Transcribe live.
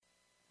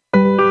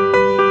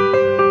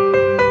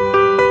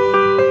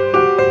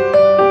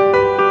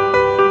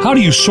How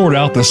do you sort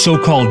out the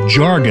so-called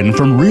jargon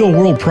from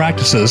real-world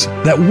practices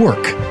that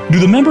work? Do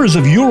the members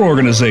of your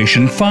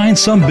organization find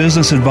some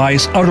business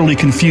advice utterly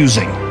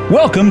confusing?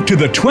 Welcome to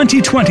the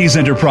 2020s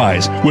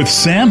Enterprise with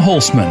Sam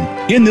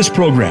Holzman. In this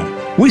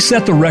program, we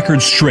set the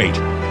record straight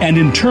and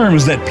in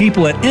terms that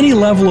people at any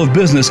level of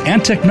business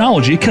and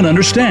technology can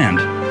understand.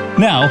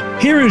 Now,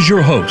 here is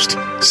your host,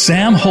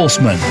 Sam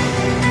Holzman.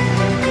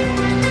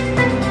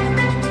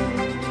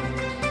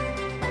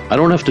 I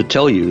don't have to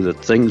tell you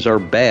that things are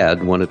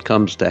bad when it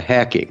comes to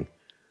hacking,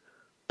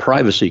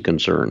 privacy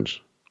concerns,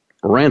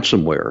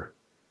 ransomware,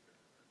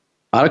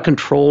 out of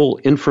control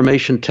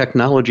information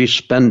technology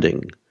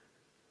spending,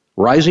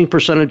 rising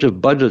percentage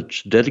of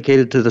budgets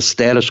dedicated to the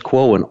status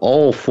quo in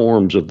all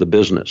forms of the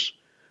business,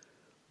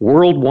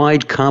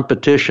 worldwide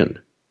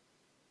competition,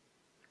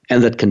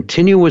 and that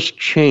continuous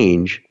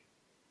change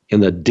in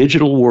the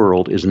digital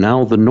world is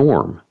now the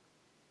norm.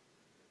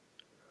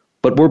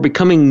 But we're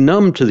becoming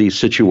numb to these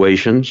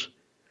situations,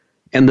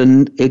 and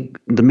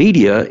the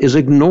media is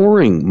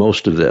ignoring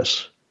most of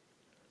this.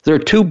 They're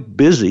too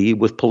busy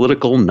with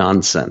political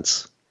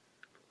nonsense.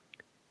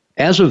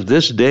 As of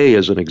this day,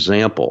 as an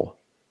example,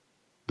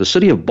 the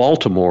city of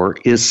Baltimore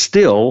is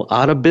still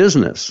out of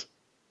business.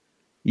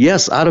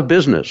 Yes, out of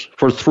business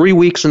for 3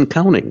 weeks and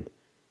counting.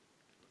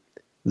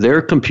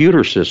 Their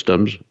computer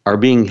systems are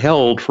being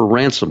held for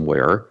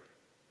ransomware.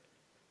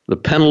 The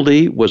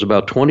penalty was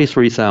about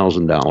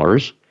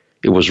 $23,000.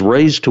 It was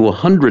raised to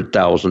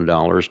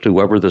 $100,000 to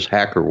whoever this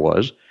hacker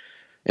was.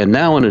 And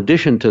now, in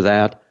addition to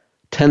that,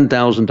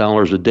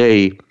 $10,000 a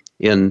day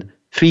in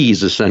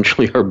fees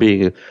essentially are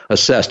being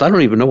assessed. I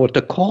don't even know what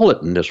to call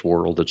it in this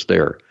world that's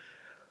there.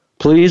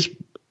 Please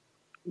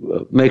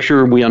make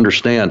sure we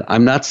understand.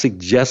 I'm not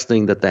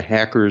suggesting that the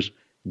hackers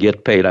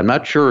get paid. I'm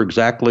not sure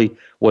exactly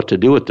what to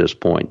do at this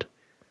point.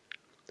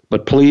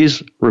 But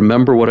please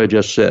remember what I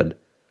just said.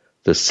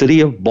 The city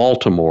of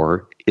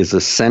Baltimore is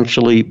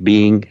essentially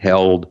being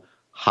held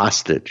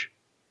hostage.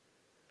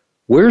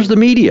 Where's the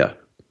media?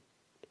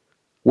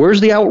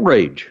 Where's the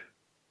outrage?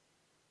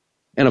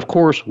 And of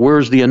course,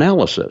 where's the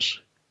analysis?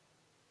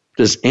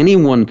 Does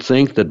anyone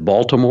think that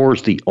Baltimore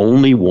is the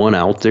only one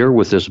out there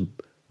with this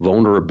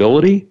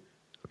vulnerability?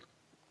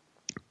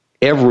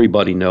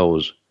 Everybody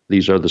knows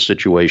these are the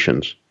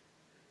situations.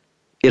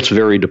 It's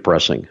very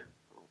depressing.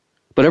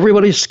 But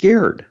everybody's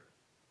scared,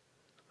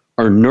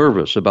 are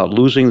nervous about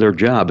losing their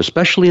job,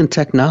 especially in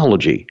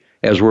technology,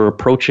 as we're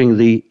approaching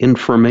the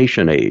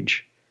information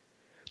age.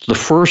 It's the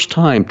first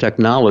time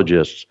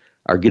technologists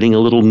are getting a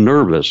little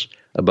nervous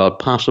about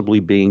possibly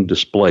being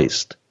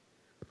displaced.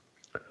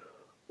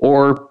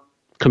 Or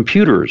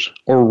computers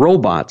or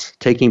robots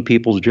taking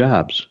people's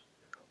jobs,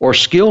 or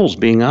skills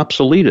being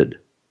obsoleted.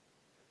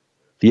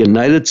 The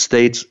United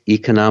States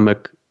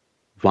economic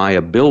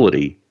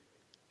viability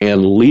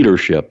and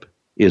leadership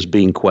is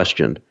being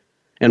questioned,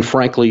 and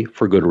frankly,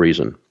 for good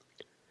reason.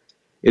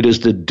 It is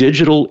the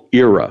digital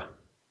era,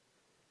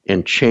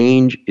 and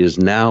change is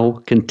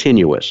now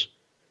continuous.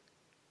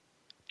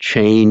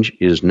 Change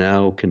is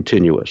now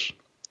continuous.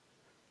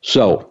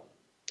 So,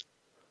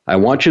 I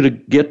want you to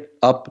get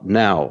up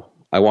now.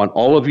 I want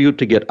all of you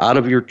to get out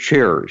of your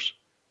chairs.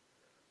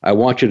 I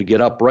want you to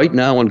get up right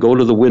now and go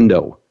to the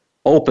window,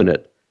 open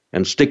it,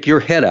 and stick your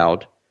head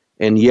out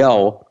and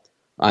yell,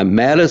 "I'm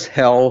mad as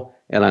hell,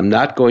 and I'm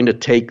not going to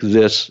take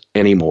this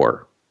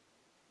anymore."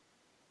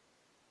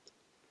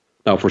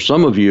 Now, for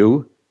some of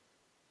you,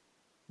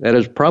 that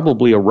is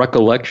probably a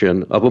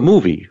recollection of a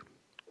movie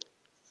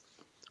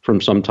from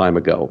some time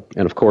ago.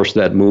 And of course,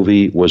 that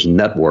movie was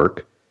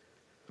Network,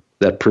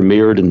 that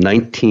premiered in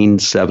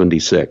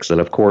 1976.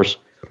 And of course,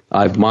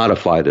 I've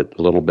modified it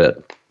a little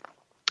bit.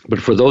 But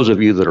for those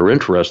of you that are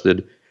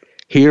interested,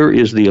 here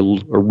is the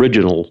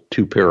original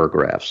 2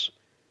 paragraphs.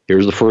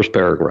 Here's the first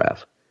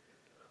paragraph.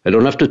 I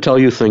don't have to tell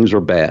you things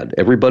are bad.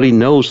 Everybody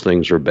knows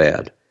things are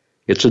bad.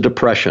 It's a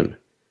depression.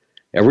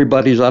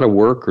 Everybody's out of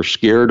work or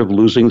scared of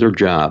losing their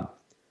job.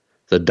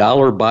 The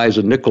dollar buys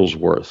a nickel's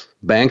worth.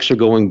 Banks are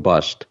going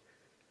bust.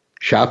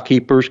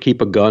 Shopkeepers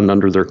keep a gun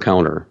under their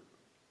counter.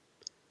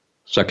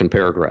 Second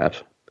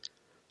paragraph.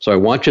 So I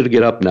want you to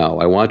get up now.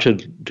 I want you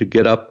to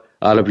get up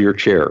out of your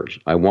chairs.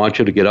 I want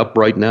you to get up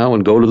right now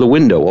and go to the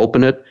window,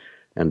 open it,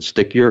 and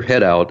stick your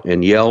head out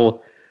and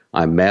yell,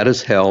 "I'm mad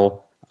as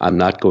hell. I'm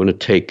not going to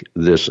take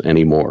this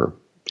anymore."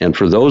 And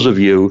for those of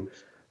you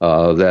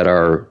that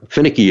are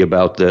finicky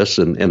about this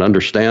and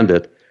understand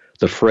it,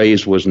 the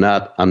phrase was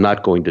not, "I'm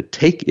not going to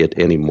take it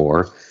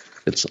anymore."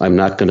 It's, "I'm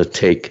not going to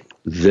take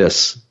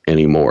this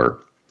anymore."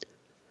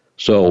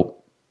 So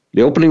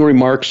the opening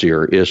remarks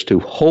here is to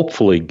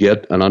hopefully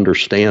get an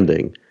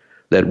understanding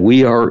that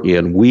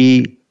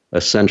we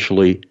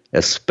essentially,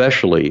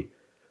 especially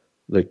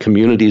the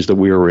communities that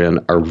we are in,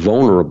 are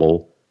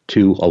vulnerable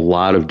to a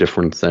lot of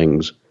different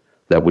things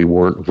that we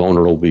weren't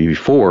vulnerable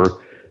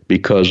before,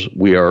 because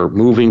we are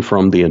moving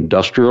from the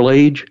industrial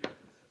age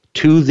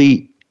to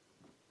the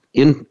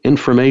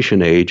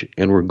information age,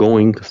 and we're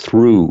going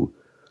through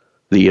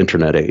the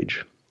internet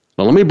age.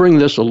 Now, let me bring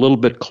this a little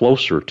bit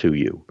closer to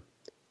you.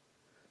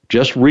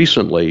 Just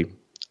recently,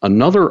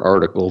 another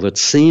article that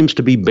seems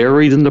to be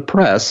buried in the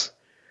press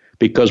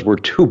because we're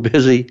too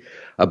busy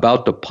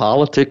about the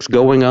politics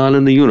going on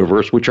in the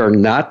universe, which are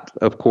not,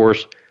 of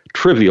course,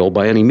 trivial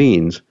by any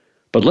means.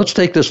 But let's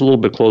take this a little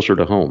bit closer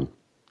to home.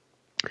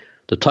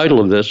 The title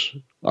of this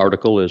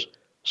article is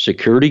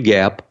Security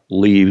Gap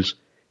Leaves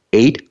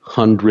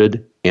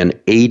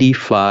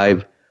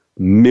 885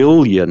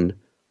 million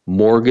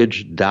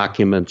mortgage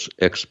documents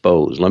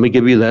exposed. Let me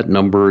give you that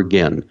number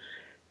again.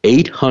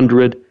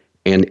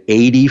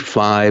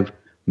 885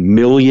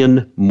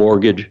 million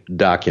mortgage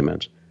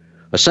documents.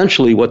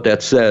 Essentially what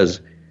that says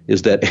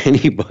is that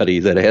anybody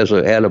that has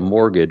had a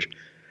mortgage,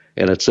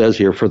 and it says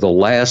here for the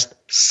last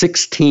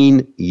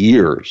 16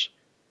 years,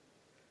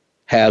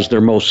 has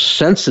their most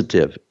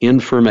sensitive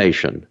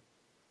information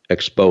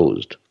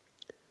exposed.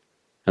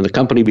 And the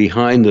company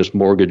behind this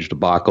mortgage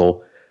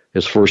debacle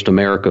is First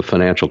America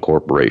Financial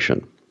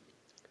Corporation.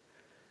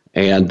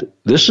 And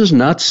this is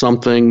not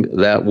something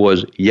that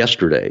was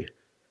yesterday.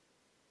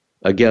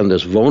 Again,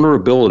 this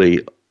vulnerability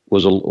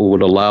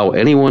would allow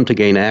anyone to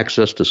gain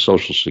access to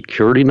Social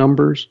Security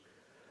numbers,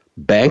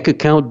 bank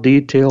account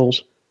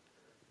details,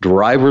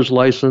 driver's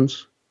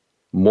license,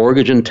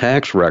 mortgage and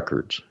tax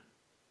records.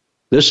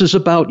 This is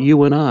about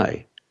you and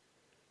I.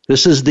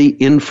 This is the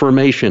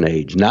information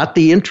age, not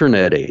the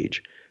internet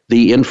age,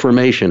 the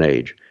information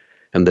age.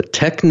 And the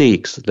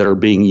techniques that are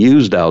being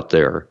used out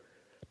there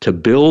to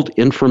build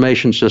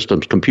information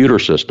systems, computer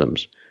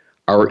systems,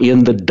 are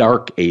in the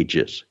dark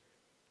ages.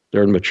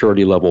 They're in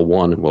maturity level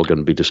 1, and we're going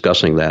to be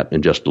discussing that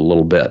in just a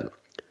little bit.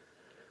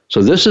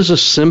 So this is a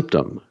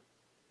symptom.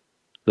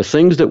 The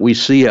things that we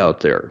see out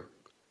there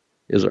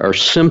are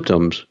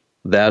symptoms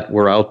that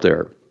were out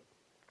there.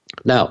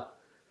 Now,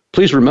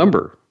 please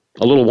remember,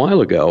 a little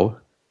while ago,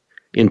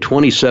 in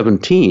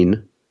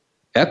 2017,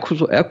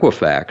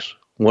 Equifax,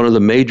 one of the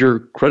major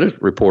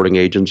credit reporting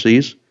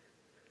agencies,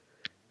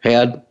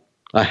 had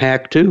a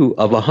hack, too,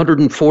 of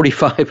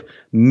 145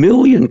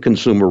 million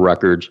consumer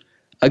records,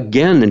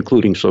 again,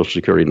 including Social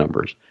Security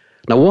numbers.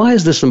 Now, why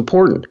is this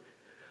important?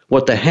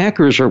 What the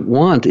hackers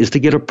want is to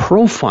get a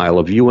profile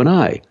of you and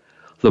I.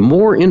 The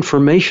more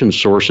information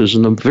sources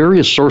and the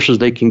various sources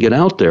they can get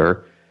out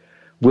there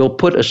will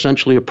put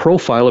essentially a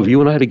profile of you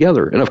and I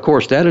together. And, of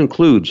course, that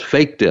includes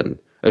Facebook,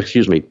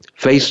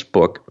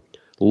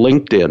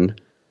 LinkedIn,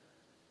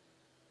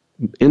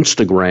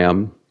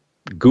 Instagram,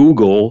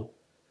 Google,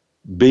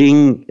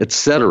 Bing,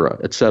 etc.,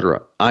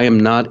 etc. I am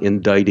not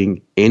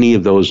indicting any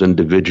of those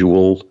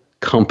individual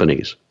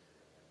companies.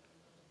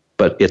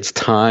 But it's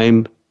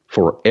time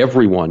for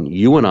everyone,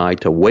 you and I,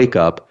 to wake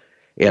up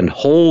and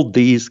hold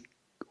these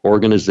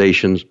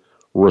organizations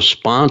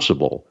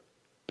responsible,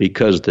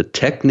 because the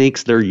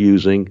techniques they're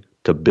using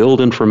to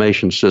build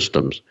information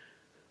systems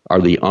are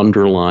the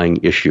underlying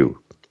issue.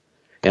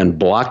 And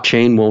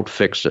blockchain won't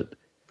fix it.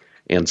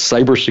 And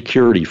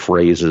cybersecurity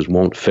phrases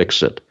won't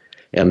fix it.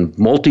 And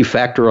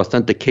multi-factor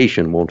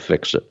authentication won't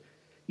fix it.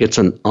 It's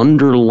an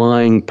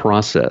underlying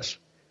process.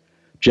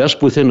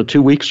 Just within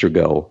 2 weeks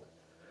ago,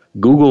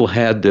 Google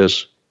had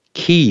this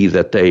key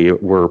that they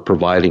were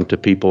providing to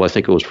people. I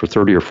think it was for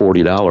 $30 or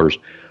 $40,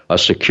 a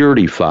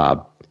security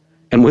fob.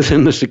 And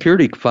within the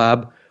security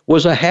fob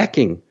was a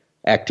hacking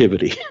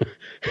activity.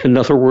 In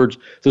other words,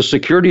 the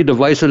security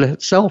device in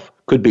itself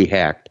could be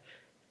hacked.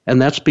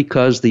 And that's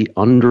because the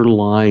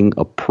underlying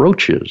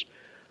approaches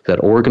that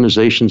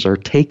organizations are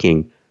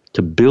taking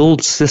to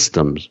build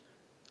systems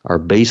are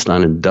based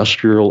on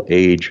industrial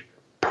age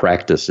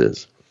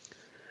practices.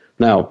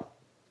 Now,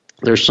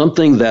 there's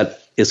something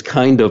that is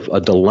kind of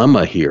a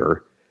dilemma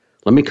here.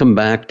 Let me come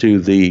back to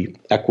the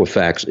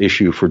Equifax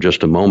issue for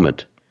just a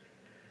moment.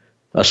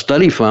 A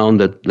study found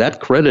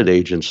that credit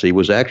agency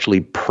was actually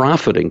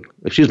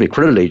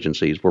credit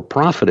agencies were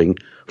profiting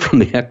from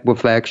the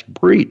Equifax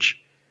breach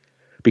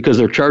because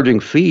they're charging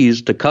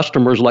fees to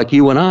customers like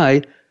you and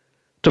I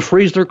to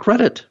freeze their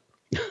credit.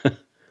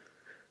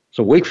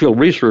 So Wakefield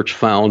Research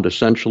found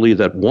essentially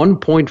that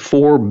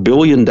 $1.4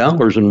 billion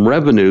in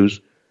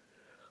revenues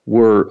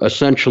were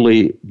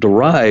essentially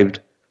derived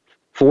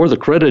for the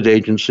credit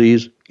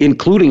agencies,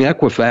 including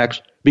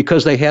Equifax,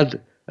 because they had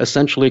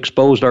essentially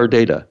exposed our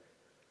data.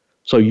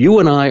 So you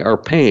and I are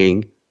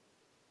paying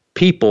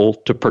people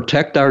to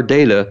protect our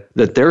data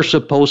that they're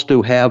supposed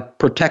to have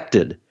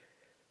protected.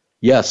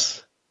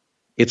 Yes,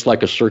 it's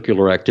like a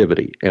circular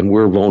activity, and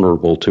we're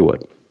vulnerable to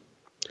it.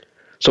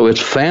 So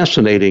it's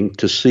fascinating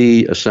to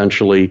see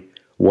essentially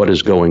what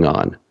is going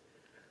on.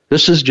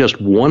 This is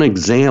just one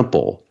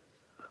example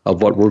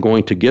of what we're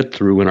going to get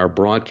through in our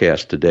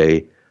broadcast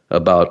today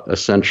about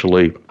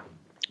essentially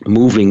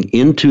moving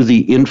into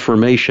the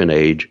information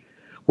age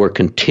where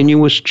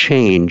continuous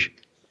change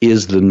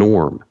is the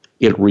norm.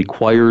 It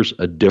requires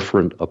a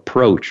different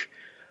approach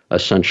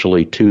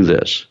essentially to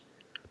this.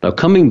 Now,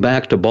 coming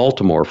back to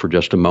Baltimore for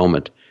just a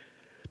moment,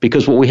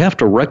 because what we have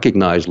to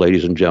recognize,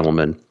 ladies and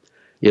gentlemen,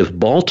 if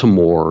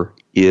Baltimore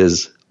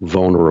is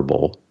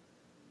vulnerable,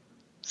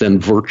 then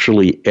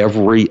virtually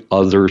every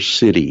other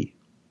city,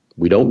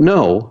 we don't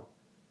know,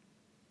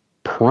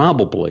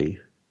 probably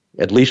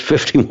at least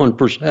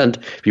 51%,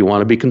 if you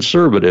want to be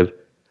conservative,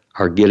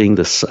 are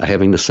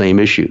having the same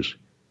issues.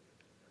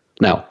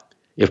 Now,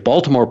 if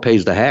Baltimore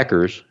pays the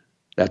hackers,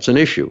 that's an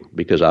issue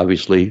because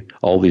obviously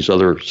all these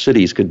other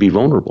cities could be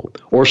vulnerable,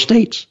 or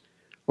states,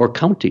 or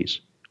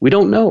counties. We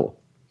don't know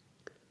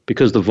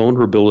because the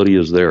vulnerability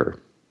is there.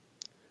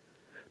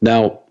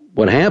 Now,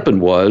 what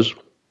happened was,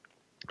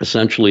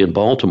 essentially in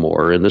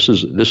Baltimore, and this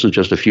is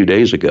just a few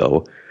days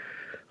ago,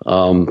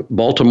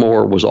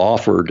 Baltimore was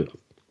offered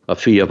a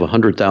fee of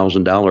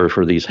 $100,000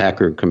 for these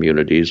hacker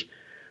communities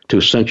to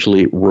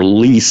essentially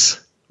release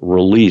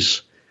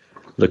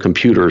the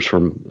computers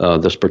from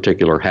this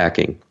particular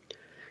hacking.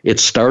 It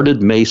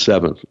started May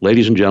 7th.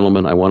 Ladies and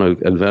gentlemen, I want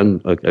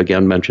to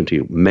again mention to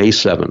you, May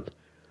 7th,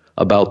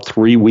 about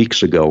 3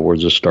 weeks ago where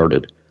this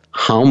started.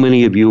 How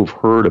many of you have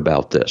heard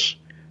about this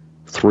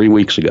 3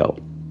 weeks ago?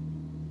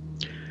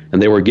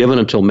 And they were given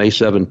until May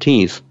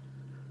 17th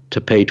to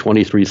pay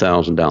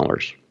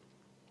 $23,000.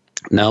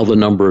 Now the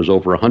number is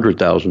over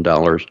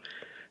 $100,000,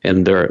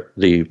 and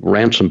the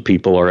ransom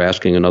people are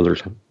asking another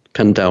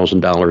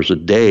 $10,000 a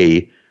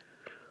day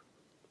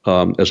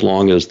as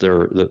long as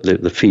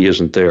the fee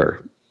isn't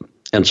there.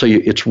 And so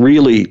it's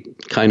really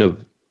kind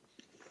of,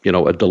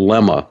 a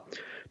dilemma.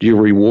 Do you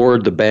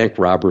reward the bank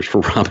robbers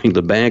for robbing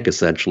the bank,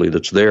 essentially,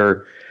 that's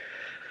there?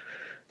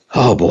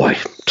 Oh, boy.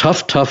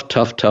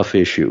 Tough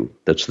issue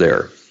that's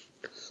there.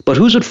 But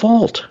who's at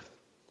fault?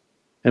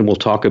 And we'll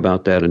talk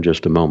about that in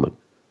just a moment.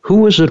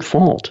 Who is at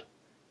fault?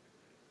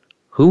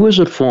 Who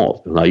is at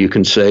fault? Now, you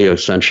can say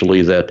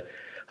essentially that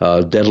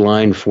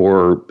deadline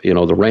for, the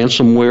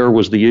ransomware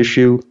was the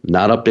issue.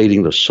 Not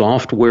updating the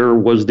software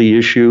was the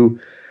issue.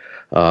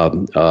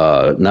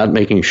 Not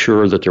making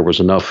sure that there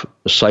was enough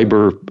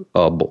cyber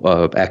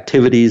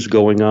activities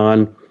going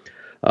on,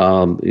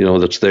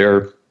 that's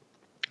there.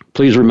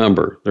 Please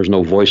remember, there's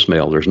no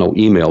voicemail, there's no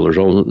email, there's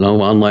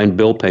no online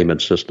bill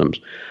payment systems,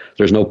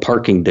 there's no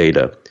parking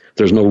data,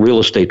 there's no real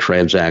estate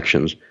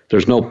transactions,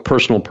 there's no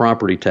personal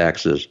property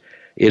taxes.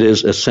 It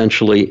is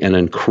essentially an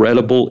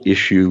incredible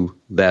issue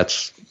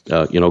that's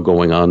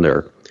going on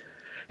there.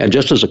 And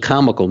just as a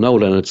comical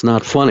note, and it's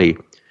not funny,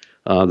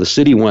 the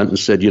city went and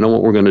said,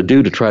 what we're going to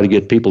do to try to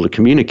get people to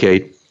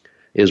communicate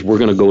is we're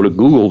going to go to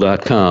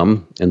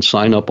Google.com and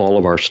sign up all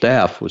of our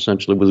staff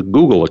essentially with a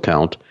Google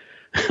account.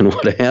 And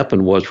what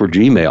happened was for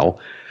Gmail,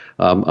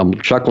 I'm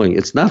chuckling,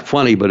 it's not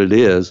funny, but it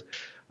is.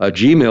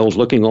 Gmail's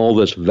looking at all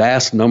this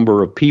vast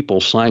number of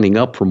people signing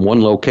up from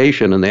one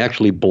location, and they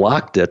actually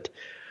blocked it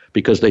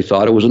because they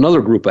thought it was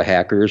another group of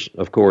hackers.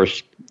 Of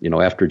course,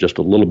 after just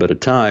a little bit of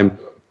time,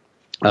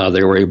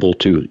 they were able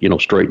to,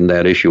 straighten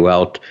that issue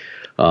out.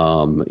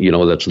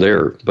 That's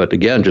there. But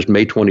again, just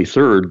May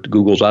 23rd,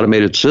 Google's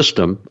automated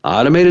system,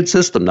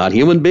 not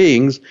human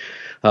beings,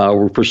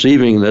 were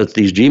perceiving that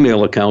these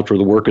Gmail accounts were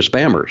the work of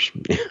spammers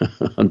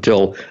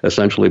until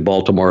essentially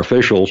Baltimore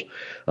officials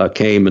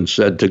came and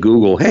said to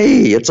Google,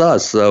 hey, it's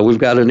us. We've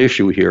got an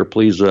issue here.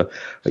 Please,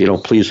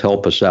 please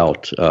help us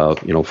out,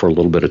 for a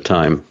little bit of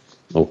time.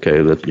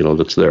 Okay,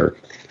 that's there.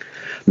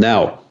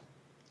 Now,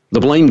 the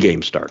blame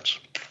game starts.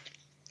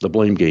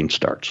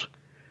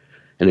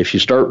 And if you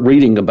start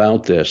reading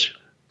about this,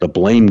 the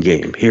blame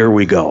game, here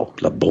we go.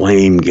 The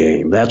blame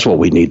game. That's what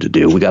we need to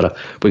do. We got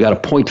to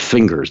point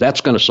fingers. That's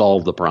going to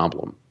solve the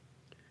problem.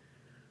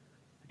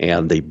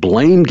 And the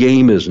blame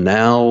game is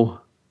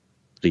now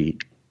the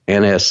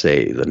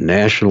NSA, the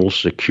National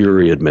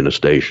Security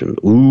Administration.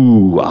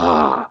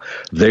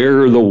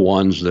 They're the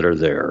ones that are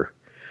there.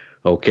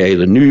 Okay,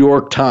 the New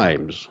York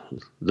Times,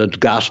 the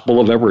gospel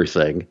of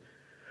everything,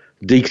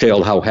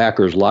 detailed how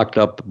hackers locked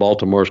up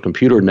Baltimore's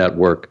computer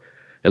network,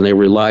 and they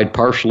relied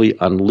partially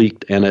on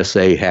leaked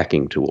NSA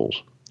hacking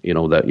tools,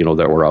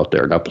 that were out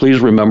there. Now,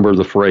 please remember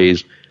the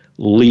phrase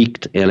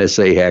leaked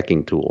NSA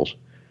hacking tools.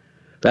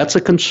 That's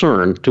a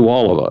concern to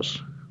all of us,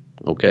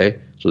 okay?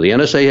 So the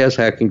NSA has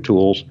hacking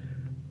tools,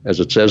 as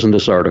it says in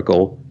this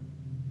article.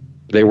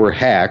 They were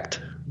hacked.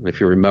 If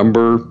you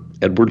remember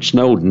Edward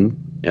Snowden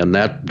and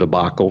that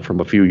debacle from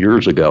a few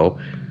years ago,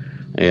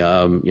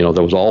 there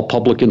was all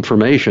public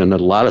information, and a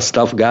lot of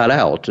stuff got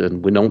out,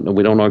 and we don't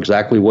know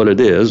exactly what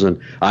it is,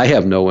 and I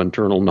have no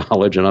internal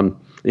knowledge, and I'm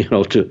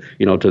to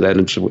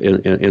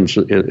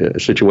that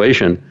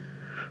situation,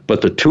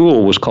 but the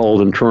tool was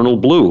called Internal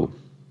Blue.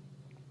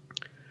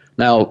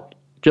 Now,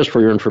 just for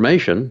your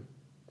information,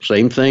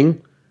 same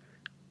thing,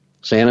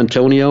 San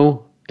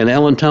Antonio and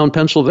Allentown,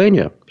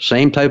 Pennsylvania,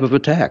 same type of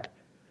attack.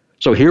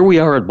 So here we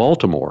are at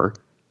Baltimore.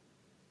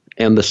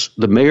 And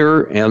the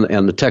mayor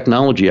and the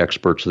technology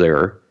experts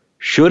there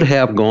should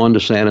have gone to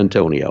San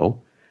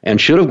Antonio and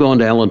should have gone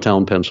to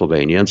Allentown,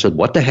 Pennsylvania, and said,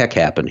 what the heck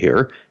happened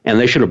here? And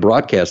they should have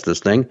broadcast this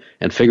thing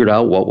and figured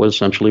out what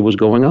essentially was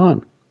going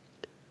on.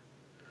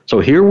 So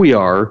here we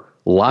are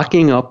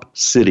locking up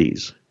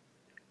cities.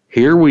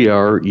 Here we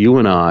are, you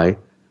and I,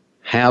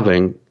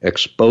 having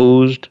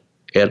exposed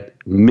at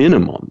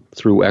minimum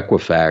through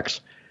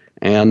Equifax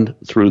and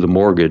through the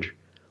mortgage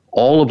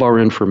all of our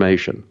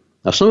information.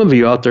 Now, some of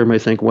you out there may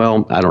think,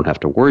 well, I don't have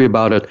to worry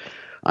about it.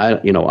 I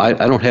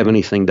don't have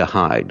anything to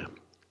hide.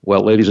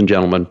 Well, ladies and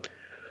gentlemen,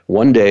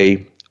 one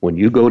day when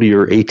you go to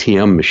your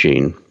ATM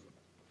machine,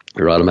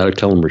 your automatic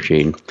teller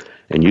machine,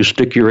 and you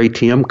stick your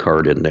ATM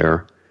card in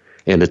there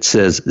and it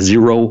says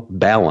zero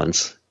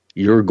balance,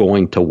 you're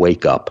going to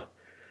wake up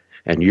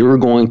and you're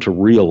going to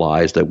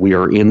realize that we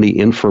are in the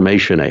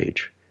information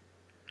age.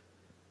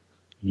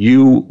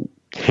 You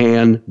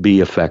can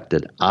be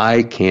affected.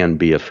 I can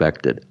be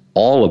affected.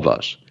 All of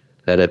us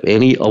that have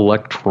any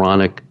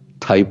electronic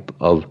type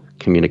of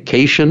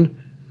communication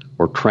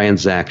or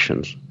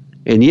transactions.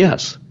 And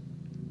yes,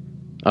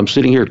 I'm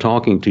sitting here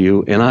talking to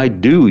you, and I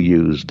do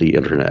use the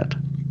internet,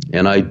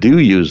 and I do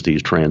use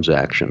these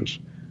transactions.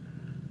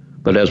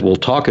 But as we'll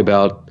talk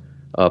about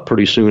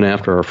pretty soon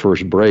after our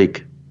first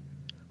break,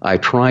 I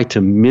try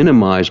to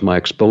minimize my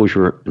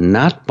exposure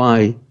not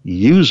by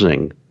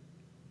using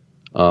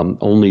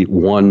only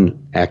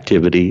one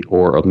activity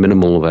or a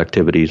minimum of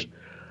activities,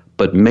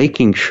 but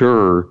making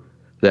sure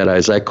that,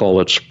 as I call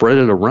it, spread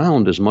it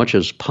around as much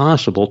as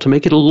possible to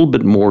make it a little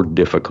bit more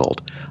difficult.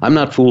 I'm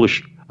not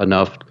foolish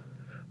enough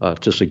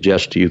to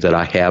suggest to you that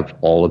I have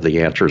all of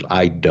the answers.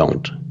 I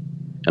don't.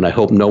 And I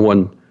hope no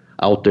one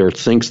out there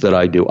thinks that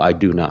I do. I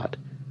do not.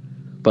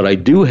 But I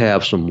do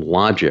have some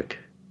logic,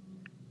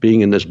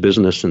 being in this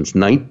business since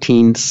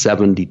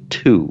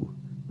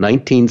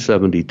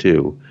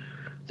 1972,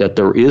 that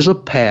there is a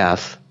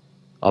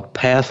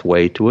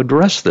pathway to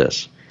address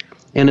this.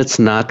 And it's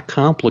not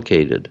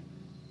complicated.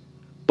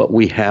 But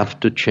we have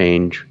to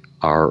change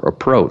our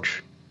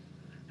approach.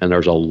 And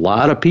there's a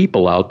lot of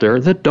people out there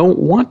that don't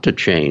want to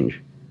change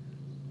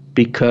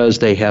because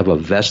they have a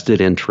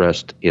vested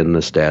interest in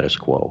the status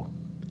quo.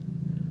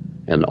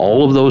 And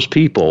all of those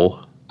people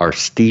are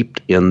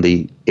steeped in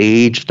the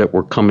age that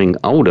we're coming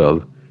out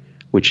of,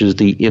 which is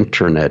the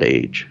internet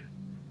age.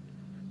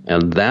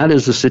 And that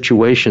is the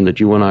situation that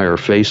you and I are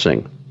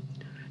facing.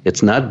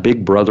 It's not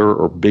Big Brother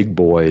or Big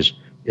Boys.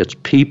 It's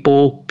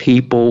people.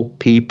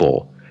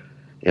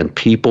 And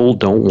people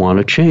don't want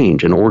to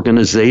change. And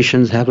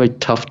organizations have a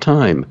tough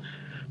time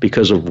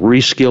because of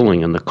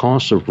reskilling and the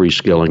cost of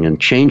reskilling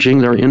and changing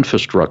their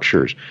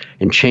infrastructures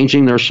and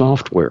changing their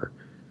software.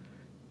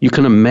 You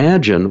can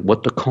imagine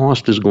what the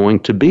cost is going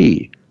to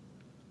be.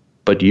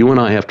 But you and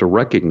I have to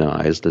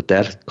recognize that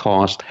that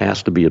cost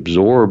has to be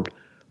absorbed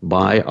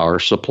by our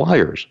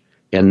suppliers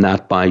and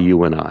not by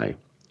you and I.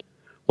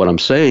 What I'm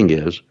saying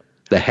is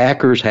the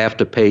hackers have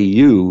to pay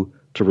you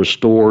to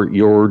restore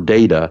your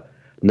data,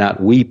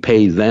 not we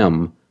pay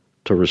them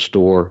to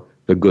restore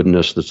the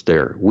goodness that's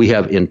there. We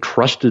have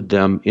entrusted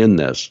them in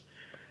this.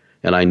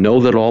 And I know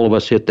that all of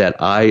us hit that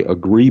I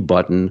agree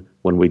button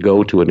when we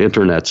go to an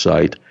internet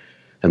site,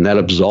 and that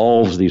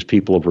absolves these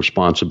people of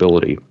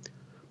responsibility.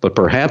 But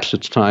perhaps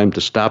it's time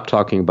to stop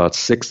talking about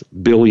 $6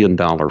 billion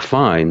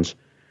fines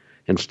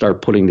and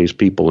start putting these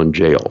people in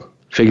jail,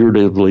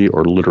 figuratively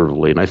or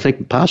literally. And I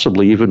think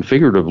possibly even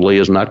figuratively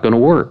is not going to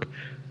work.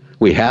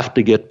 We have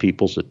to get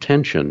people's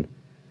attention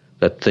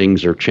that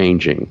things are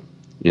changing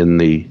in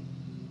the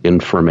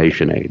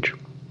information age.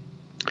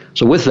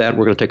 So with that,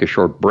 we're going to take a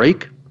short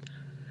break,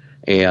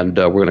 and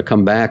we're going to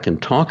come back and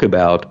talk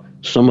about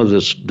some of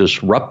this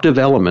disruptive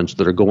elements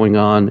that are going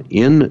on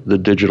in the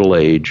digital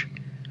age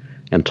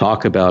and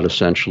talk about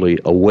essentially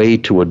a way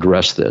to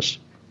address this.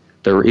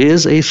 There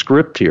is a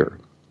script here,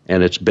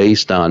 and it's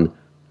based on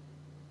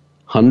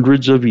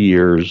hundreds of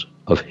years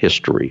of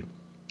history.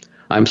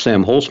 I'm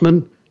Sam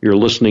Holtzman. You're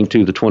listening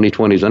to the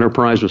 2020s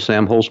Enterprise with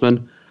Sam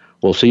Holtzman.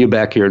 We'll see you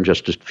back here in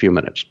just a few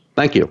minutes.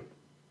 Thank you.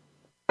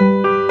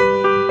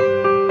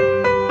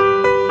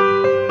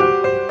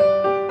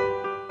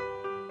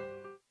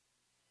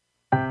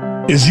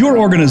 Is your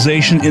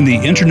organization in the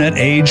internet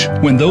age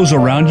when those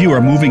around you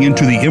are moving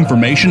into the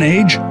information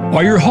age?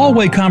 Are your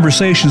hallway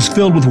conversations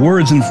filled with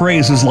words and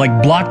phrases like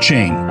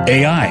blockchain,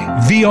 AI,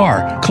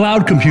 VR,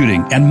 cloud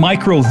computing, and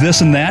micro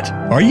this and that?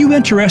 Are you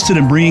interested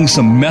in bringing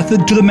some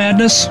method to the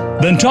madness?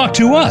 Then talk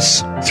to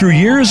us. Through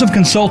years of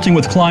consulting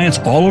with clients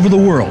all over the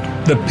world,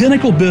 the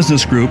Pinnacle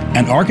Business Group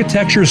and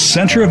Architecture's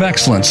Center of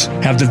Excellence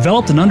have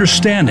developed an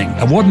understanding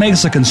of what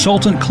makes a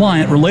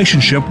consultant-client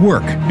relationship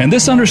work. And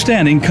this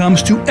understanding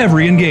comes to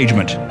every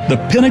engagement. The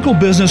Pinnacle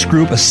Business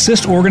Group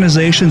assists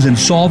organizations in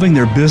solving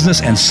their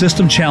business and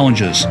system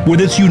challenges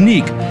with its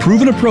unique,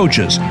 proven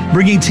approaches,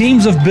 bringing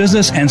teams of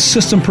business and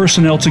system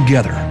personnel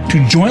together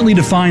to jointly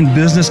define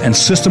business and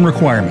system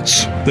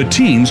requirements. The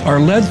teams are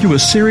led through a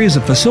series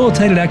of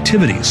facilitated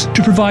activities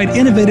to provide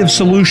innovative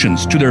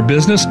solutions to their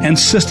business and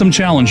system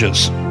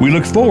challenges. We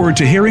look forward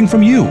to hearing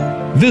from you.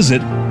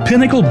 Visit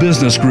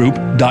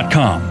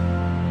pinnaclebusinessgroup.com.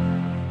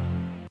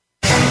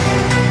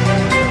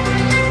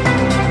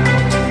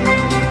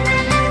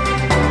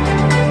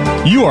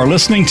 You are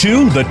listening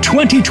to the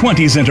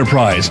 2020s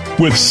Enterprise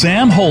with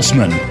Sam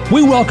Holtzman.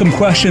 We welcome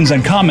questions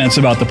and comments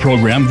about the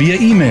program via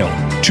email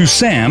to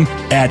sam@eacoe.org.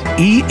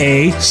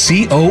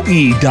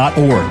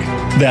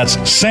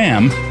 That's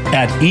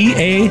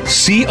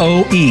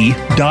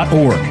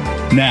sam@eacoe.org.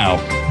 Now,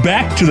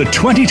 back to the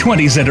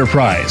 2020s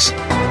Enterprise.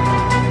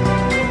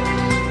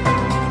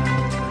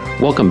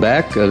 Welcome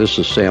back. This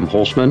is Sam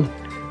Holtzman.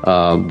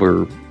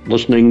 We're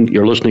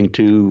You're listening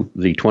to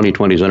the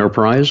 2020s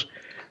Enterprise,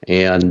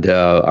 and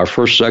our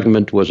first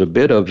segment was a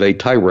bit of a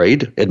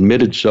tirade,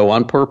 admitted so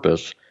on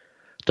purpose,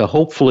 to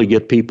hopefully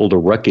get people to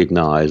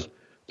recognize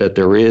that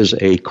there is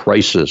a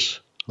crisis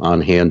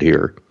on hand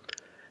here.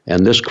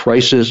 And this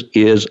crisis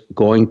is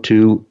going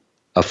to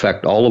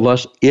affect all of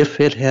us if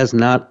it has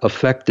not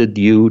affected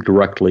you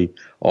directly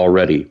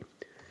already.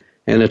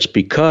 And it's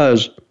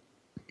because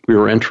we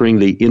are entering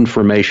the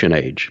information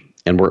age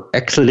and we're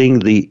exiting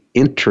the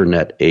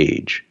internet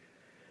age.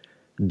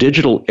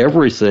 Digital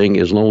everything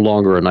is no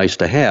longer a nice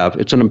to have,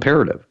 it's an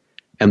imperative.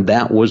 And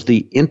that was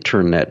the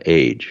internet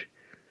age.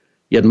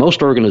 Yet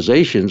most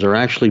organizations are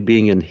actually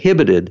being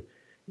inhibited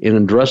in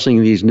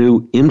addressing these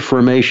new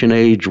information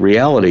age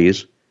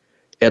realities,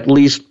 at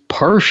least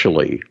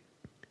partially,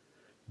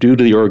 due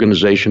to the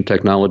organization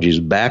technology's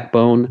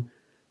backbone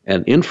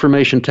and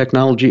information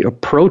technology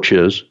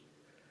approaches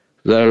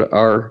that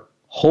are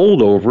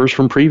holdovers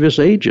from previous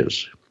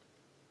ages.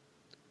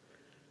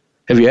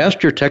 Have you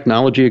asked your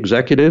technology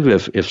executive,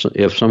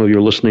 if some of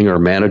you listening are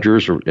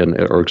managers or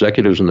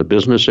executives in the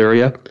business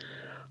area,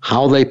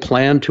 how they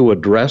plan to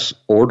address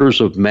orders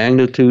of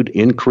magnitude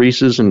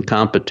increases in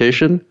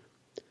competition,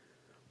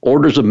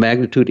 orders of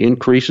magnitude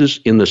increases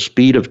in the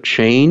speed of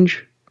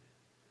change,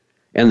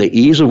 and the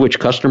ease of which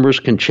customers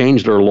can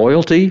change their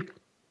loyalty?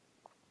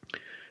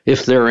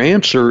 If their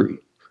answer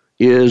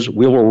is,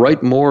 we will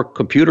write more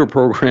computer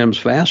programs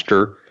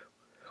faster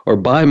or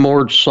buy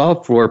more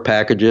software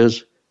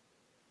packages,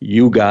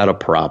 you got a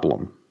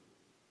problem.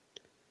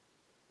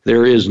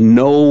 There is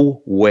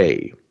no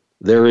way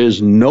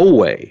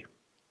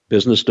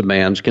business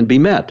demands can be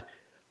met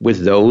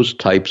with those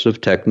types of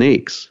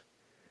techniques.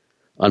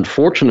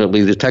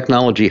 Unfortunately, the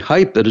technology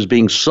hype that is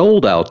being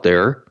sold out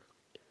there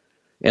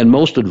and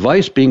most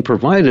advice being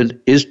provided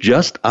is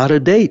just out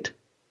of date.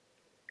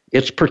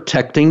 It's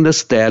protecting the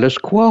status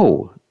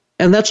quo.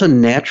 And that's a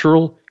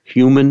natural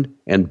human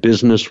and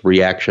business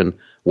reaction,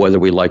 whether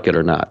we like it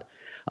or not.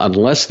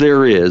 Unless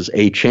there is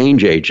a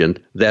change agent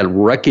that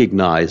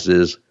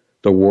recognizes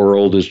the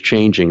world is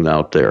changing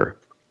out there.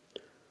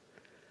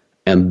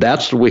 And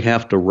that's what we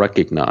have to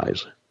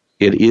recognize.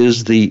 It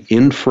is the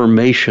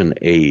information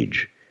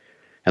age.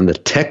 And the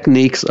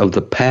techniques of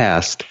the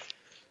past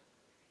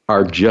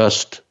are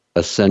just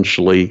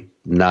essentially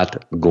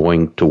not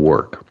going to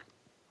work.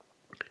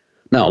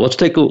 Now, let's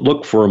take a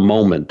look for a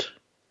moment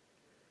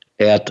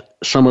at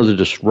some of the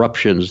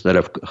disruptions that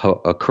have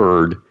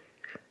occurred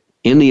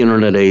in the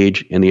internet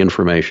age and the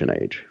information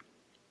age.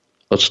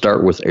 Let's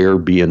start with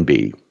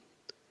Airbnb. I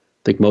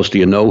think most of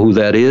you know who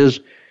that is.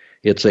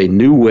 It's a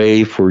new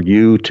way for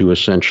you to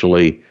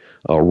essentially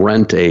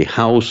rent a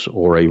house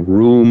or a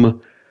room.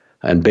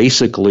 And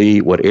basically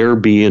what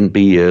Airbnb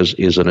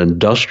is an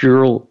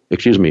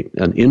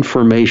an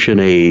information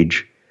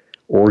age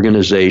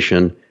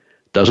organization,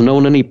 doesn't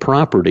own any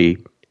property.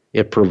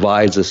 It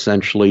provides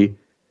essentially,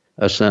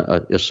 as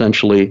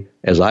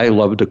I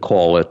love to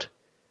call it,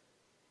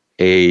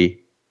 a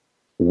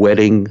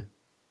wedding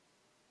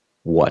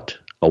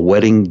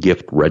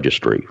gift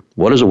registry.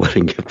 What is a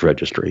wedding gift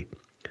registry?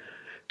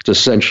 It's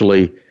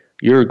essentially,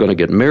 you're going to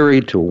get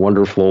married to a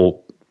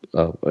wonderful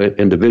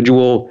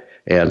individual,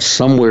 and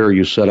somewhere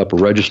you set up a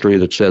registry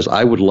that says,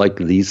 I would like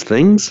these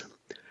things,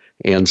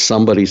 and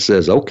somebody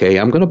says, okay,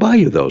 I'm going to buy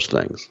you those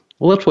things.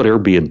 Well, that's what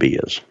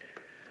Airbnb is.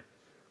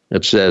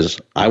 It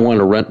says, I want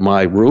to rent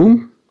my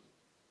room,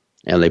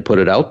 and they put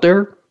it out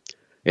there,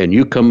 and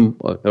you come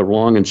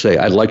along and say,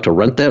 I'd like to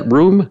rent that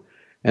room,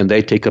 and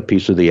they take a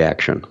piece of the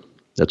action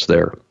that's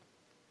there.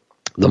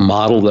 The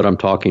model that I'm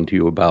talking to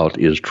you about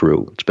is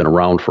true. It's been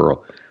around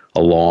for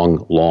a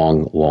long,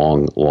 long,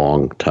 long,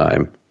 long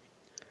time.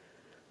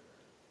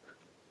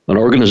 An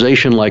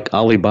organization like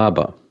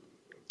Alibaba,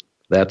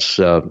 that's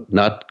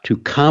not too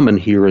common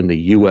here in the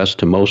U.S.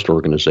 to most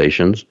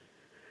organizations.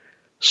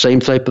 Same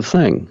type of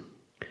thing.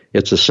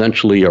 It's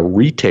essentially a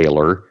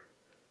retailer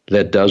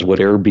that does what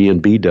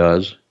Airbnb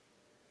does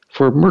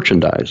for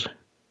merchandise,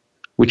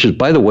 which is,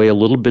 by the way, a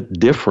little bit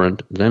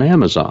different than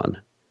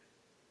Amazon.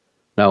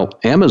 Now,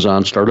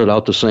 Amazon started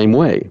out the same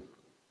way,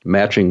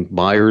 matching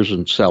buyers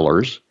and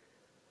sellers,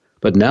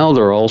 but now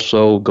they're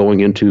also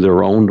going into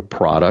their own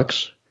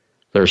products.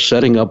 They're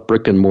setting up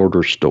brick and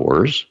mortar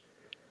stores.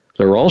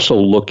 They're also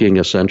looking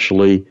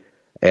essentially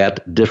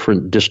at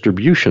different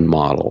distribution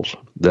models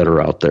that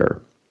are out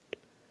there.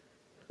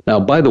 Now,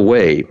 by the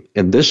way,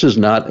 and this is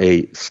not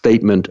a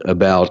statement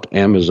about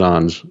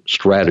Amazon's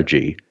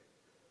strategy,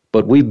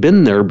 but we've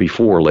been there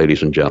before,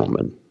 ladies and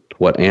gentlemen,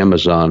 what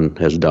Amazon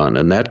has done.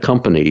 And that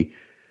company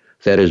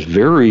that is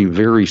very,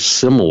 very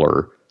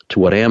similar to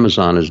what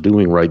Amazon is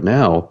doing right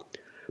now,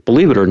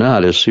 believe it or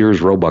not, is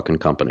Sears, Roebuck and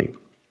Company.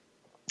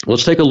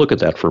 Let's take a look at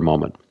that for a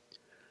moment.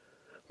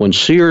 When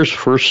Sears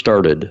first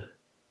started,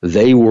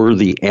 they were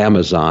the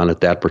Amazon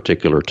at that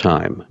particular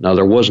time. Now,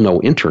 there was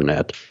no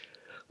internet.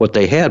 What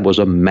they had was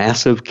a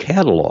massive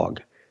catalog,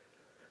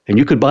 and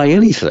you could buy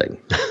anything.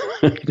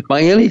 You could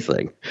buy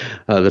anything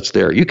that's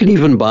there. You can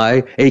even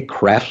buy a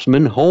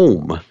Craftsman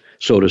home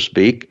so to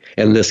speak,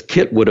 and this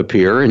kit would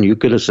appear, and you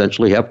could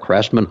essentially have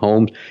Craftsman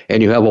homes,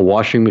 and you have a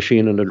washing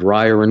machine and a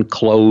dryer and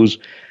clothes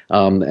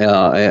and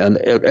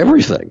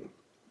everything,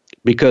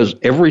 because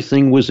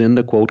everything was in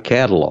the, quote,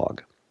 catalog.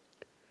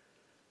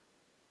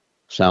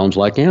 Sounds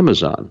like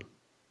Amazon,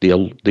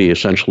 the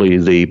essentially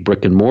the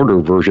brick and mortar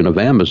version of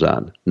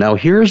Amazon. Now,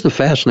 here's the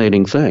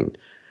fascinating thing.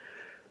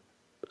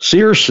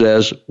 Sears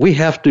says we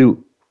have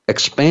to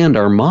expand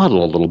our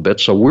model a little bit,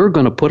 so we're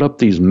going to put up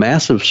these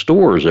massive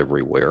stores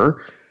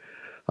everywhere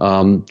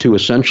to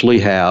essentially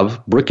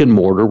have brick and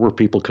mortar where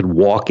people could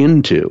walk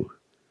into.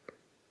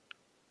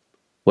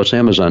 What's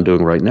Amazon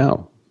doing right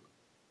now?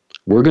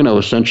 We're going to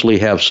essentially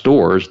have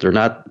stores. They're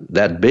not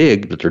that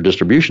big that their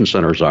distribution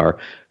centers are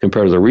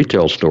compared to the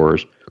retail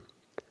stores.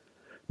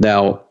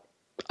 Now,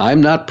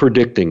 I'm not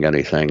predicting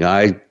anything.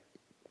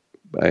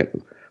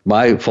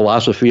 My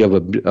philosophy of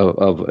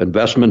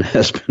investment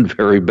has been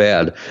very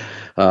bad.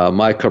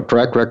 My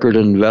track record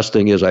in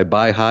investing is I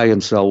buy high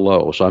and sell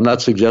low. So I'm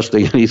not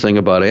suggesting anything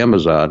about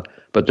Amazon,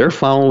 but they're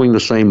following the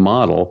same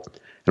model.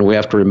 And we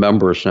have to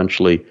remember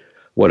essentially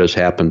what has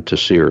happened to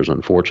Sears,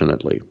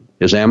 unfortunately.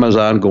 Is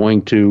Amazon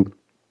going to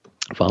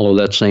follow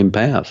that same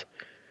path?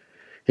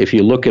 If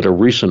you look at a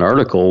recent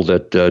article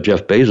that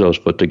Jeff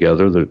Bezos put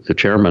together, the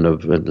chairman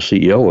of and the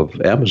CEO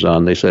of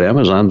Amazon, they said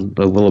Amazon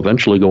will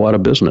eventually go out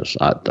of business.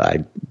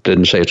 I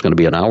didn't say it's going to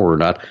be an hour or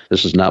not.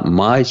 This is not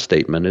my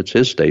statement; it's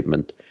his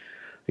statement.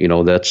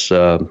 That's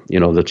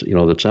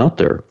out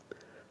there.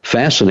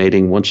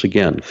 Fascinating, once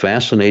again,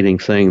 fascinating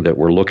thing that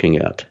we're looking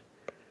at.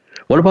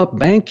 What about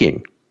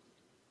banking?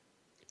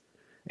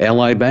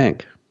 Ally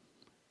Bank.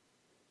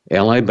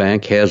 Ally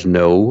Bank has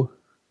no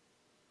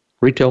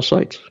retail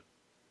sites.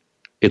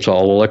 It's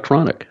all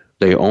electronic.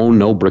 They own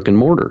no brick and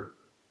mortar.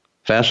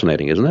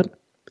 Fascinating, isn't it?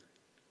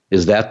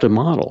 Is that the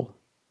model?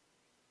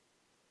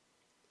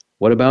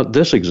 What about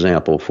this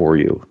example for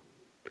you?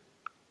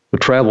 The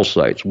travel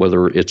sites,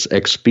 whether it's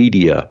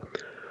Expedia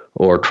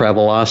or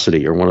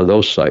Travelocity or one of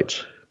those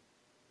sites.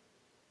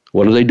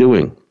 What are they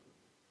doing?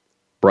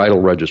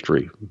 Bridal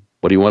registry.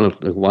 What do you want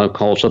to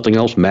call it? Something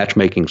else?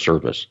 Matchmaking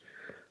service.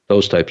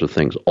 Those types of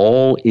things.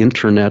 All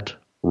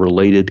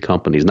internet-related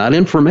companies. Not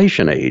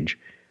information age.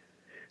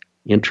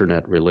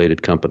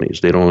 Internet-related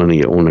companies. They don't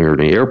own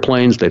any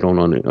airplanes. They don't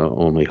own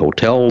only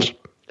hotels.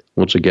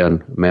 Once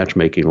again,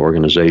 matchmaking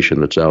organization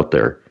that's out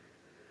there.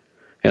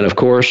 And of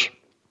course,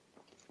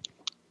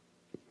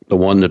 the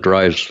one that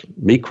drives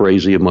me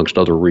crazy, amongst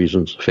other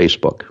reasons,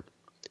 Facebook,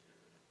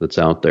 that's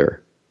out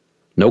there.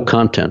 No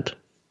content.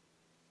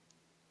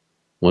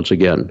 Once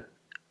again,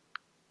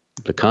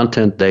 the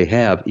content they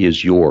have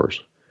is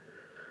yours.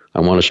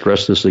 I want to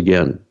stress this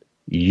again.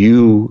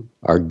 You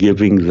are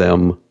giving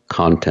them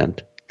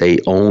content. They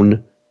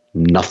own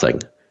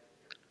nothing.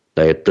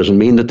 That doesn't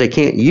mean that they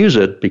can't use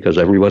it, because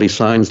everybody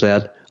signs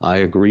that I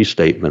agree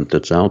statement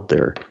that's out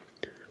there.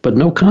 But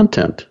no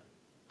content.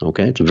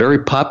 Okay, it's a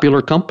very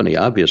popular company,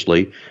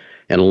 obviously,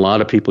 and a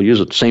lot of people use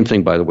it. Same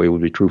thing, by the way,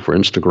 would be true for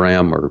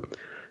Instagram or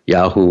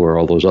Yahoo or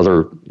all those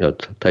other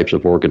types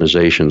of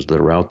organizations that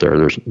are out there.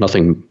 There's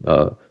nothing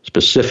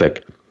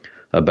specific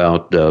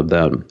about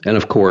them. And,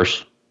 of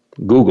course,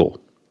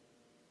 Google.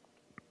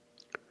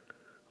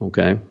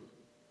 Okay,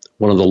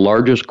 one of the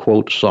largest,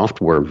 quote,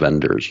 software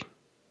vendors.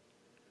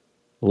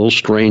 A little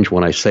strange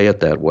when I say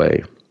it that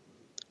way.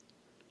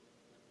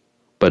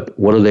 But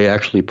what are they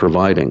actually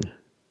providing?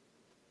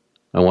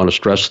 I want to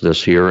stress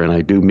this here, and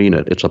I do mean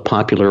it. It's a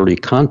popularity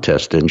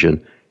contest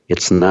engine.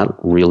 It's not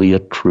really a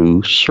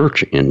true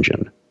search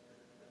engine.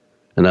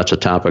 And that's a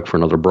topic for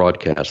another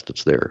broadcast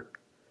that's there.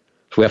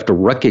 So we have to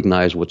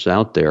recognize what's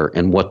out there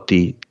and what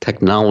the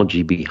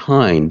technology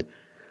behind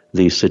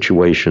these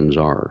situations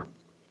are.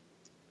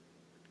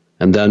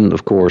 And then,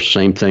 of course,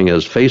 same thing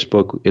as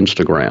Facebook,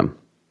 Instagram.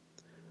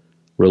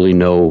 Really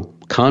no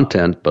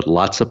content, but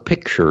lots of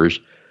pictures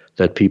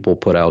that people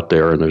put out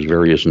there, and there's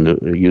various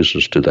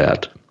uses to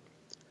that.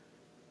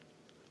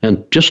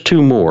 And just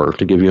two more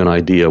to give you an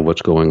idea of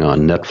what's going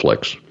on.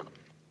 Netflix.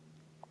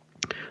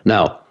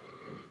 Now,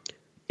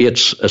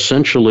 it's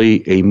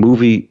essentially a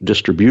movie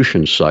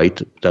distribution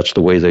site. That's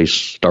the way they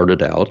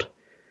started out.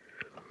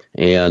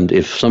 And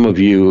if some of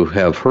you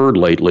have heard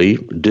lately,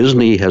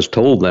 Disney has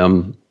told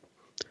them,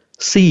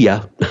 see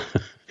ya.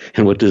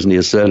 And what Disney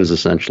has said is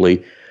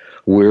essentially,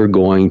 we're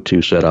going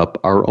to set up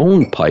our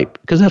own pipe,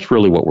 because that's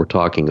really what we're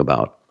talking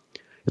about.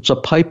 It's a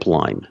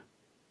pipeline.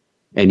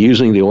 And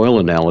using the oil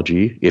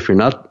analogy, if you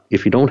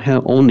don't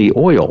own the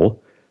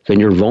oil, then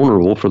you're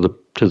vulnerable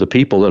to the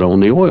people that own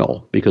the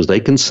oil, because they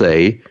can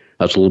say,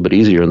 that's a little bit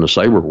easier in the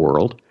cyber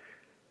world,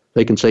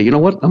 they can say, you know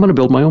what, I'm going to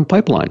build my own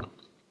pipeline,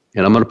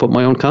 and I'm going to put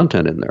my own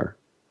content in there,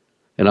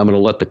 and I'm going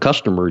to let the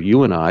customer,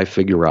 you and I,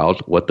 figure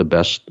out what the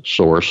best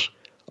source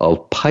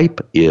of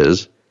pipe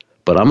is,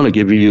 but I'm going to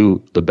give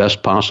you the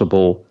best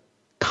possible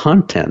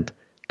content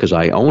because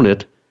I own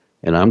it,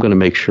 and I'm going to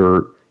make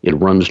sure it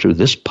runs through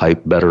this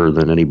pipe better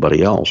than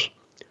anybody else.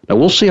 Now,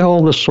 we'll see how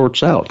all this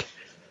sorts out,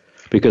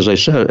 because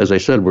as I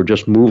said, we're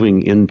just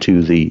moving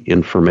into the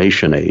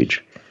information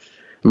age.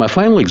 My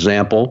final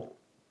example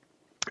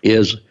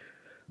is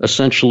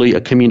essentially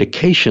a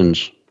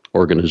communications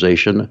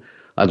organization.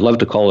 I'd love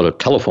to call it a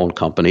telephone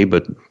company,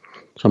 but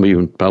some of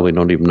you probably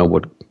don't even know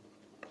what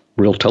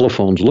real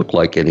telephones look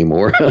like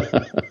anymore.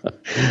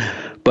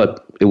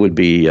 But it would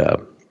be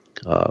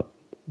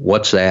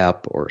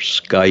WhatsApp or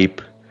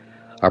Skype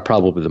are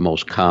probably the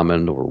most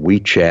common, or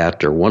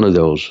WeChat, or one of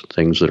those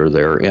things that are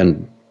there.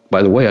 And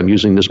by the way, I'm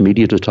using this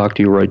media to talk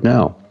to you right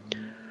now.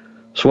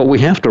 So what we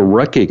have to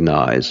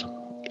recognize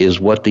is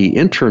what the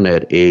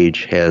Internet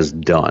age has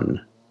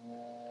done.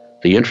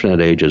 The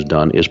Internet age has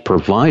done is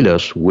provide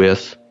us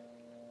with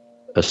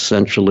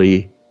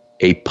essentially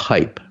a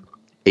pipe.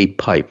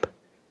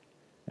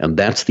 And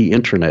that's the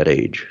Internet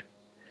age.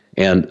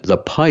 And the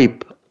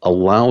pipe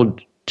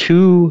allowed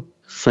two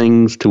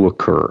things to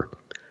occur.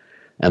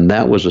 And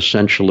that was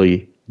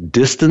essentially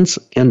distance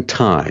and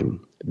time.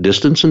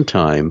 Distance and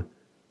time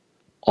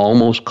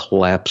almost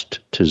collapsed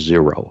to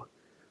zero,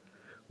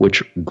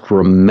 which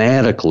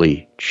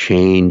dramatically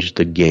changed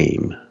the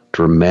game.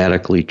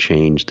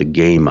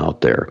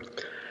 Out there.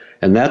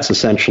 And that's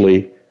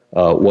essentially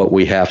what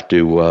we have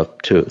to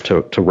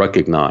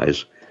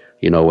recognize,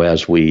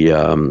 as we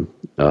look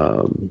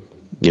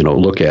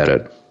at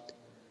it.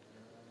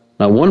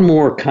 Now, one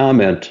more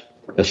comment,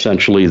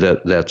 essentially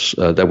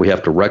that we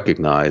have to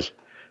recognize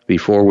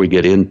before we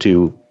get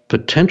into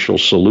potential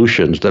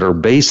solutions that are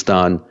based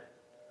on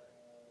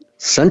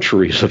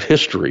centuries of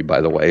history,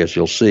 by the way, as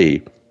you'll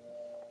see,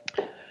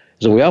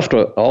 is that we have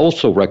to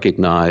also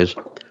recognize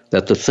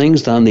that the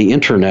things on the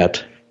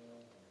Internet,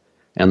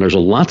 and there's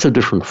lots of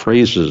different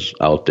phrases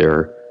out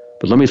there,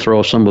 but let me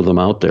throw some of them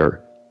out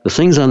there. The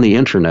things on the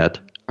Internet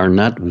are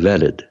not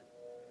vetted.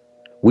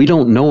 We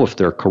don't know if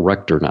they're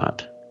correct or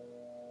not.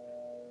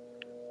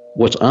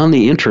 What's on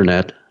the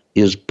Internet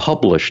is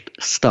published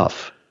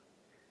stuff.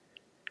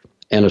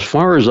 And as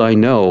far as I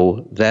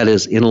know, that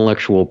is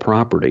intellectual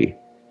property.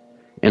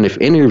 And if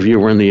any of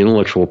you are in the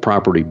intellectual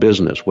property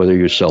business, whether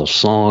you sell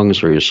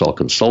songs or you sell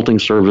consulting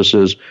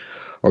services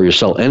or you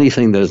sell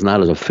anything that is not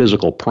as a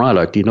physical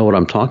product, you know what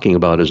I'm talking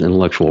about is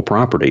intellectual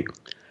property.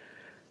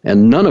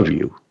 And none of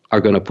you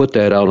are going to put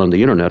that out on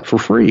the Internet for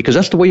free, because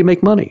that's the way you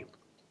make money.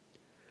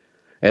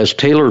 As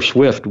Taylor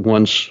Swift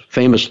once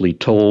famously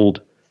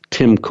told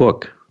Tim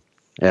Cook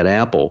at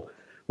Apple,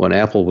 when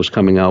Apple was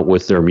coming out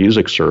with their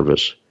music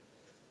service,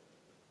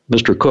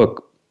 Mr.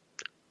 Cook,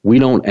 we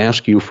don't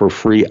ask you for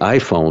free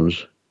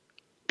iPhones.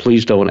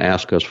 Please don't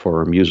ask us for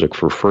our music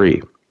for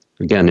free.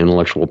 Again,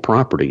 intellectual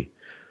property,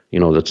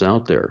 that's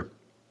out there.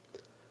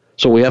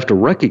 So we have to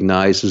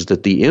recognize is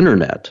that the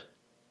Internet,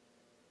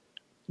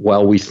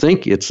 while we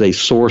think it's a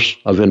source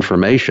of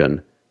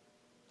information,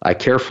 I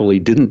carefully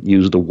didn't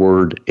use the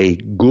word a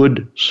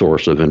good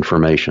source of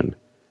information,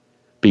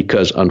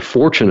 because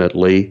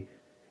unfortunately,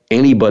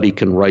 anybody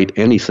can write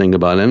anything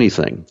about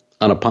anything.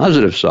 On a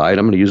positive side,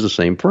 I'm going to use the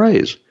same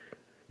phrase.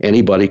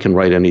 Anybody can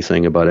write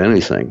anything about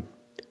anything.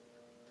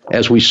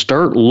 As we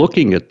start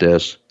looking at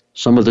this,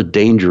 some of the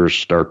dangers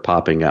start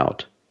popping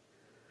out.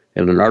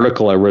 In an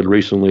article I read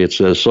recently, it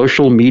says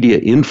social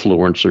media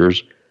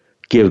influencers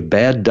give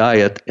bad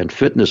diet and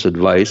fitness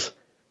advice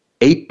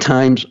 8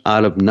 times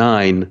out of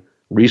 9,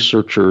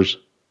 researchers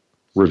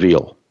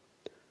reveal.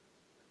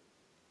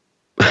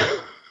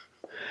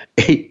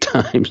 8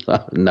 times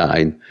out of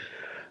 9,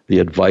 the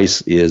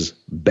advice is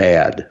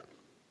bad.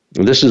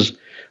 And this is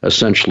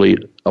essentially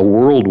a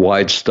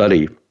worldwide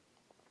study,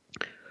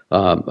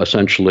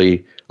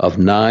 essentially of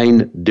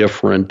 9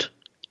 different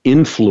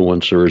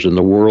influencers in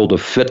the world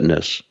of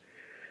fitness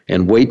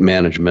and weight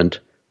management,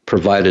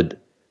 provided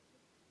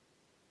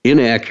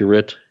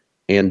inaccurate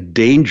and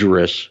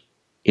dangerous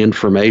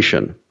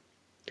information.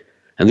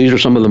 And these are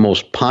some of the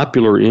most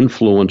popular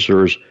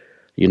influencers,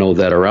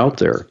 that are out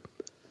there.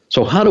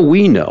 So how do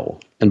we know?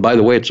 And by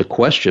the way, it's a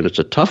question. It's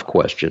a tough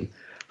question.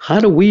 How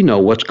do we know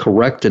what's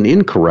correct and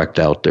incorrect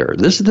out there?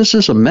 This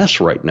is a mess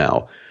right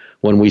now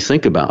when we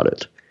think about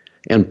it.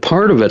 And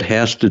part of it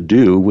has to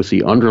do with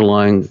the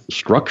underlying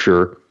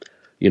structure,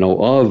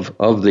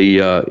 of the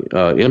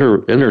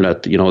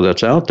Internet,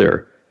 that's out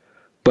there.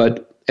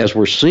 But as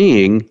we're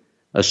seeing,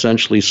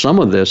 essentially some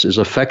of this is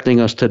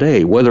affecting us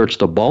today, whether it's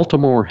the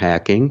Baltimore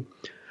hacking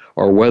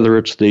or whether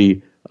it's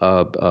the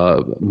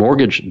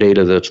mortgage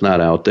data that's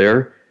not out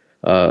there.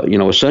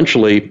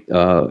 Essentially,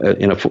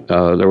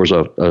 there was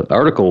an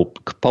article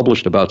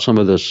published about some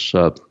of this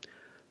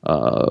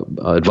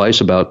advice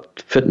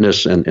about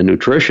fitness and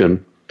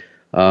nutrition.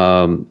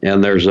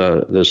 And there's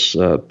this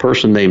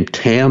person named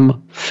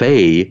Tam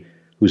Fay,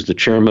 who's the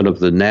chairman of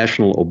the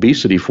National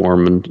Obesity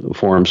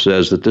Forum,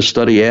 says that this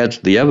study adds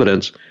to the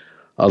evidence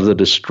of the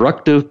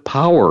destructive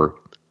power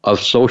of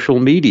social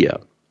media.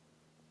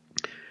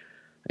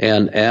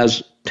 And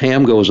as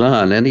Tam goes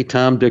on, any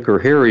Tom, Dick, or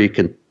Harry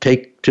can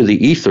take to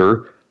the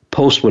ether,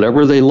 post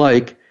whatever they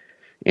like,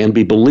 and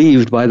be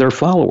believed by their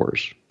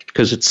followers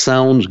because it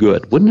sounds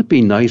good. Wouldn't it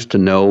be nice to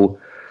know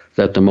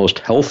that the most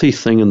healthy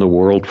thing in the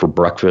world for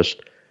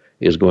breakfast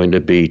is going to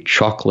be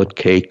chocolate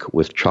cake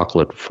with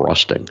chocolate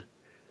frosting?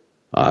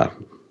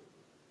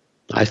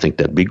 I think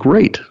that'd be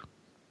great.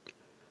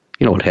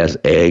 It has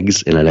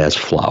eggs and it has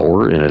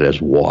flour and it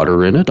has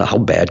water in it. How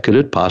bad could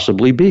it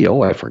possibly be?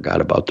 Oh, I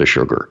forgot about the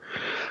sugar,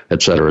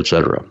 et cetera, et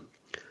cetera.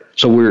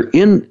 So we're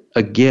in,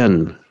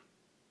 again,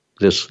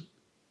 this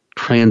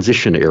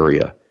transition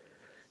area,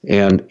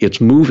 and it's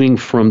moving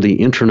from the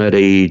internet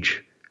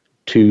age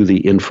to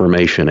the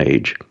information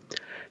age.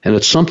 And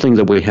it's something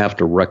that we have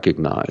to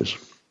recognize.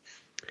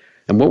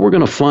 And what we're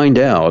going to find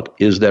out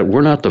is that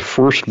we're not the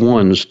first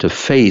ones to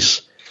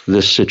face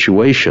this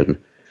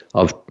situation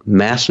of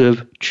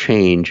massive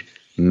change,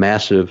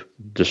 massive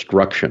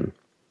destruction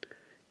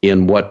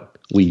in what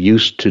we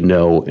used to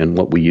know and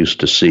what we used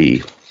to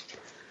see.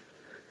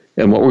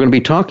 And what we're going to be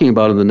talking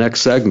about in the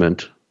next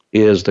segment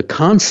is the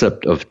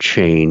concept of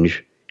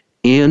change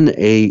in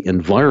an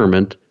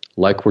environment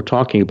like we're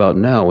talking about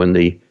now in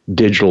the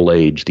digital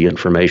age, the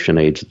information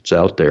age that's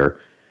out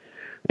there,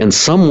 and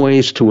some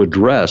ways to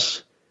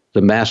address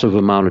the massive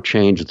amount of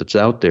change that's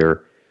out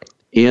there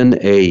in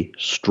a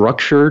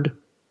structured,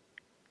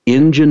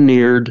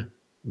 engineered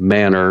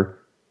manner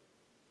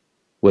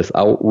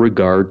without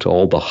regard to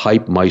all the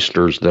hype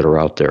meisters that are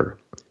out there.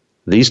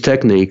 These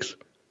techniques,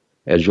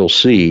 as you'll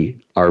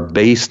see, are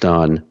based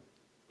on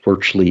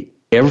virtually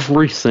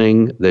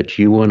everything that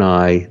you and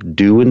I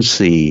do and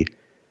see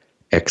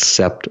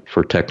except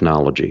for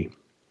technology.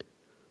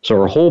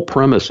 So our whole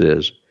premise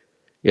is,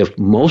 if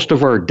most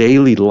of our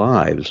daily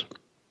lives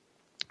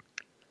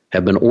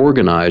have been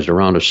organized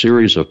around a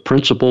series of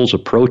principles,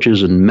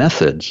 approaches, and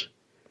methods,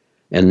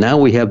 and now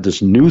we have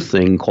this new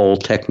thing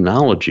called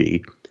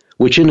technology,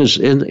 which in its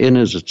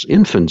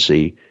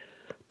infancy,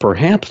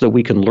 perhaps that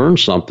we can learn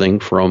something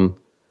from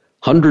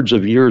hundreds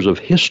of years of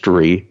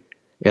history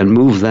and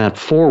move that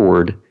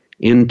forward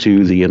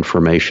into the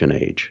information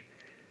age.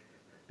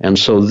 And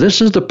so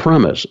this is the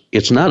premise.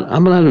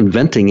 I'm not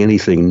inventing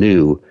anything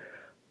new.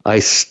 I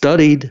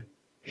studied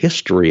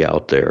history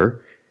out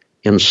there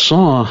and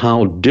saw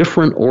how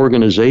different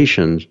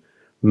organizations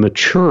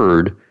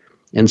matured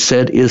and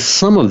said, is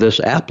some of this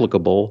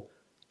applicable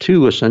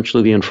to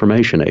essentially the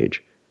information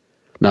age?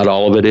 Not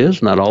all of it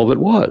is, not all of it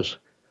was,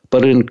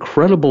 but an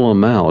incredible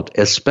amount,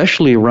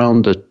 especially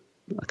around the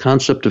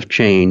concept of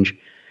change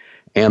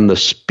and the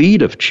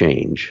speed of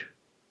change,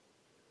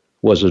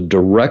 was a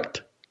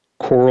direct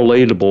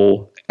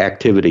correlatable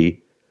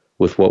activity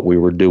with what we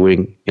were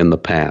doing in the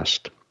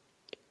past.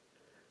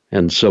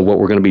 And so what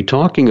we're going to be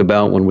talking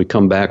about when we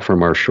come back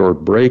from our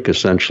short break,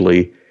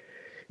 essentially,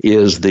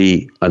 is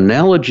the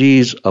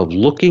analogies of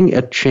looking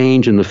at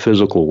change in the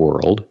physical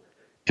world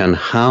and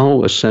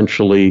how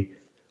essentially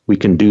we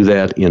can do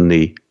that in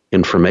the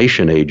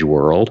information age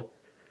world.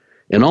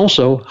 And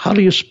also, how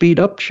do you speed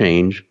up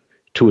change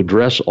to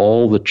address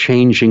all the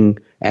changing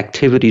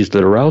activities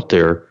that are out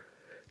there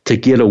to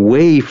get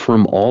away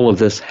from all of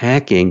this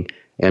hacking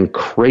and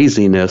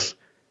craziness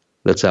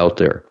that's out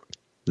there?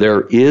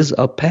 There is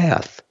a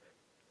path,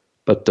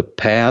 but the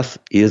path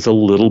is a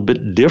little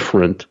bit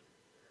different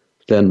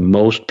than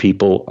most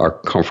people are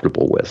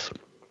comfortable with.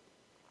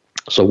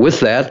 So with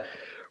that,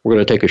 we're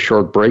going to take a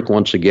short break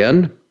once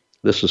again.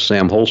 This is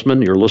Sam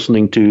Holzman. You're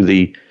listening to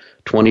the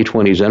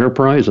 2020s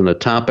Enterprise, and the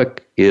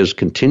topic is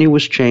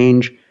continuous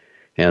change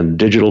and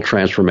digital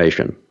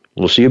transformation.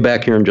 We'll see you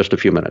back here in just a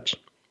few minutes.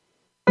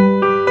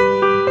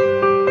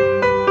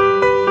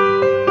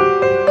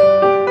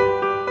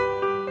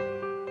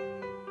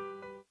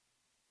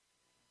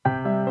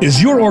 Is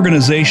your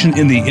organization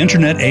in the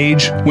internet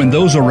age when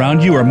those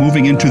around you are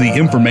moving into the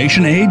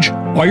information age?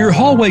 Are your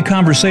hallway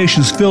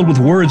conversations filled with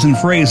words and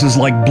phrases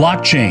like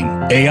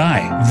blockchain, AI,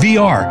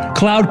 VR,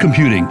 cloud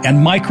computing,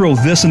 and micro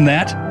this and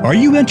that? Are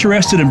you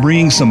interested in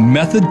bringing some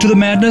method to the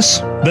madness?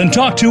 Then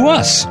talk to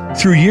us.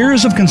 Through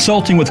years of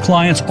consulting with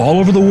clients all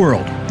over the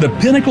world, the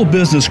Pinnacle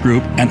Business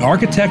Group and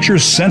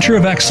Architecture's Center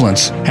of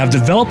Excellence have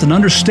developed an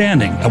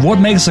understanding of what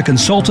makes a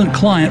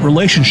consultant-client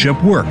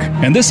relationship work.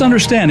 And this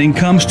understanding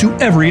comes to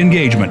every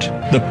engagement.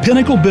 The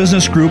Pinnacle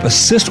Business Group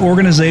assists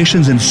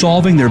organizations in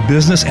solving their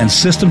business and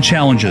system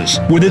challenges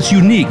with its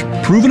unique,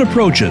 proven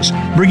approaches,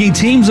 bringing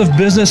teams of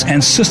business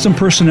and system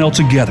personnel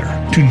together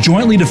to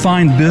jointly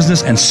define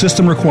business and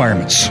system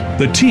requirements.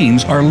 The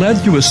teams are led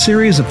through a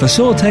series of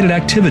facilitated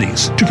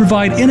activities to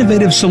provide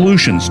innovative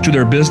solutions to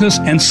their business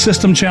and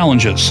system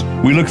challenges.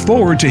 We look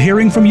forward to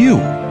hearing from you.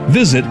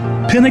 Visit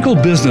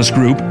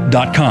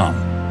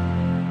pinnaclebusinessgroup.com.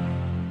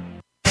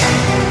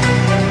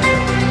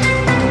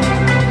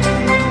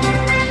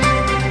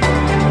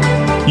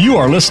 You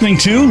are listening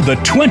to the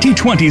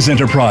 2020s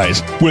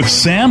Enterprise with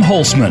Sam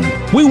Holzman.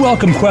 We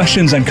welcome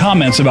questions and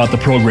comments about the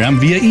program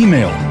via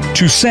email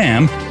to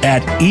sam@eacoe.org.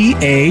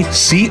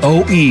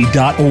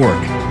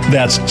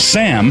 That's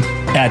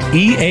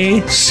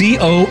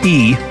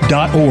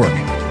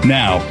sam@eacoe.org.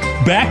 Now,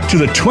 back to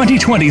the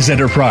 2020s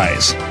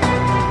Enterprise.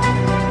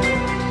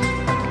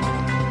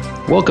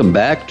 Welcome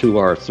back to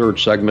our third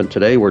segment.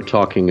 Today we're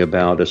talking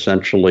about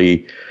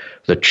essentially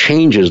the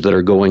changes that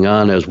are going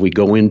on as we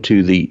go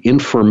into the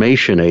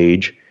information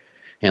age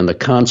and the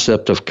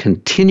concept of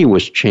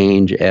continuous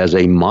change as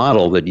a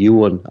model that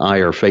you and I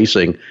are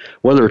facing,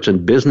 whether it's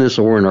in business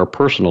or in our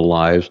personal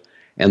lives,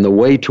 and the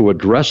way to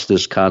address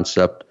this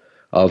concept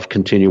of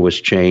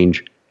continuous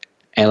change.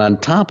 And on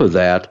top of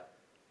that,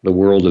 the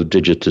world of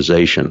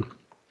digitization.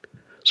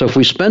 So if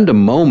we spend a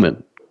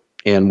moment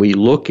and we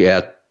look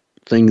at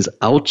things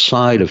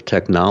outside of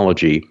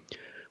technology,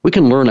 we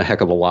can learn a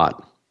heck of a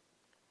lot.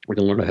 We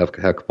can learn a heck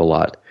of a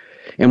lot.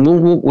 And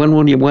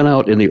when you went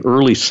out in the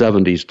early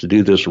 70s to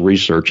do this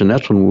research, and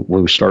that's when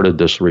we started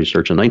this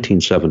research in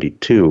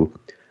 1972,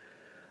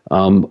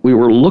 we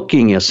were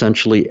looking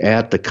essentially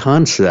at the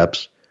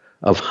concepts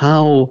of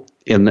how,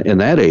 in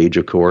that age,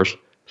 of course,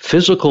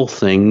 physical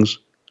things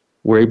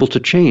were able to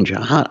change.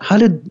 How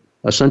did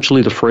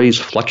essentially the phrase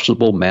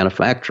flexible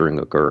manufacturing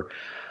occur?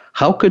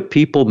 How could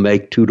people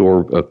make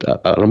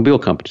automobile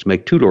companies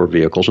make two-door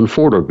vehicles and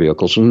four-door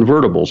vehicles and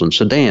convertibles and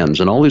sedans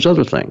and all these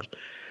other things?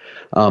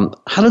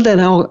 How did that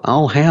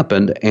all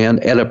happen, and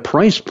at a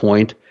price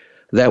point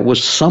that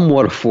was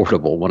somewhat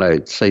affordable? When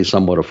I say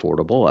somewhat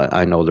affordable,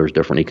 I know there's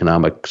different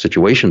economic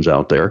situations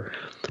out there,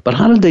 but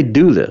how did they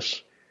do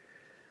this?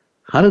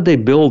 How did they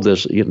build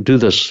this, do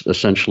this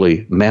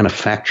essentially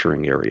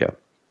manufacturing area?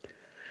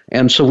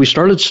 And so we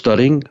started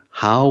studying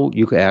how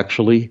you could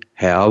actually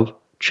have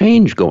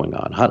change going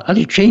on. How do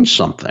you change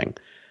something?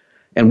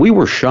 And we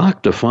were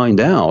shocked to find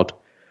out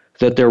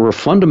that there were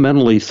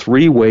fundamentally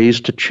three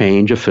ways to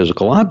change a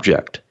physical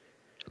object.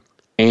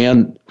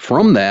 And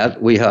from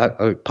that, we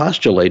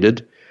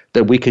postulated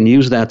that we can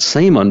use that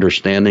same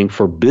understanding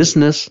for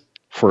business,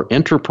 for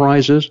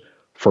enterprises,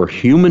 for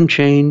human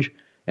change,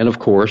 and of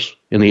course,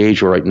 in the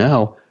age right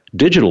now,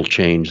 digital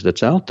change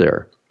that's out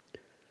there.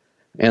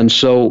 And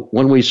so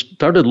when we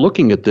started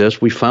looking at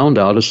this, we found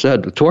out, as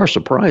said, to our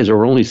surprise, there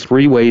were only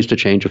three ways to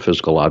change a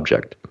physical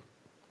object.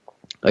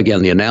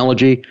 Again, the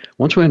analogy,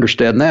 once we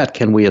understand that,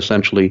 can we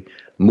essentially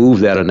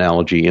move that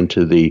analogy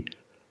into the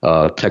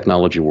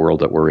technology world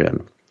that we're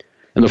in?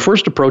 And the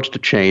first approach to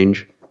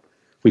change,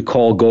 we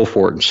call go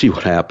for it and see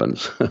what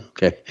happens.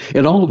 Okay,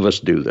 and all of us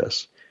do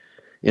this.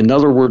 In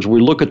other words, we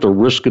look at the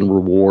risk and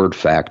reward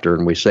factor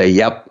and we say,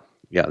 yeah,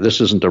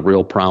 this isn't a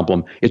real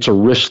problem. It's a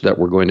risk that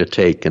we're going to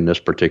take in this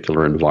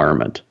particular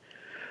environment,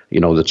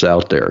 that's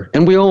out there.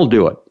 And we all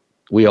do it.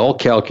 We all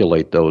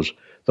calculate those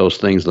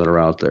things that are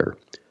out there.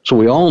 So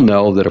we all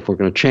know that if we're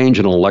going to change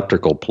an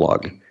electrical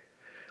plug,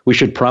 we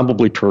should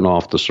probably turn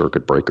off the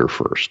circuit breaker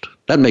first.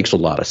 That makes a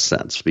lot of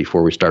sense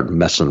before we start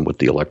messing with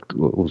the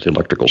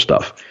electrical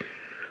stuff.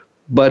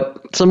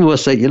 But some of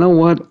us say, you know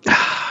what?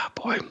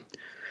 Boy,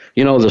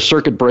 the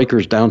circuit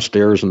breaker's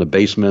downstairs in the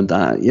basement.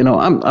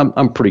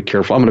 I'm pretty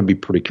careful. I'm going to be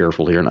pretty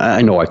careful here, and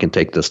I know I can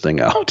take this thing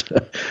out,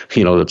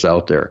 that's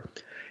out there.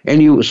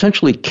 And you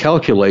essentially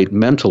calculate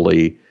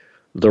mentally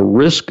the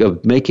risk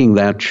of making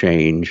that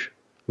change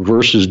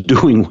versus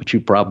doing what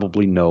you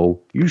probably know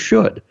you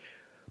should.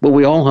 But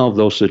we all have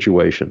those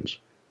situations,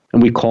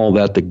 and we call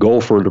that the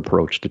go for it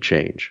approach to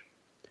change.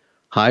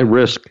 High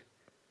risk,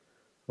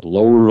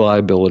 low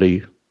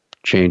reliability,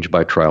 change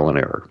by trial and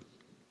error.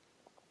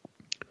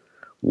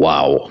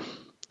 Wow.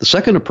 The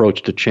second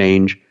approach to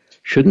change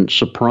shouldn't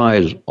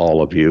surprise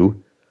all of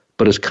you,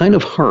 but is kind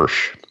of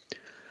harsh.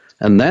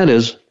 And that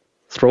is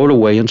throw it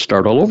away and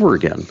start all over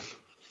again.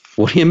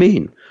 What do you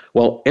mean?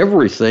 Well,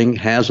 everything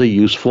has a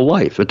useful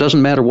life. It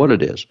doesn't matter what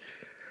it is.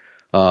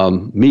 I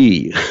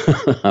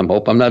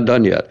hope I'm not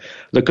done yet.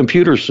 The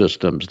computer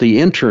systems, the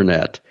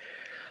internet,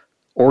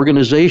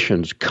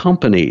 organizations,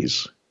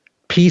 companies,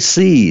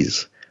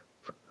 PCs,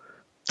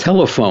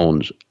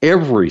 telephones,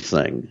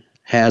 everything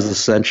has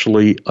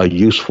essentially a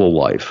useful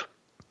life.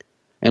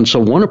 And so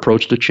one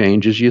approach to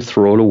change is you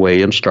throw it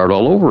away and start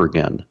all over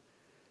again.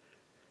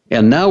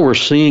 And now we're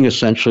seeing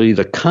essentially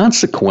the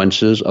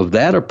consequences of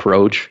that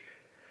approach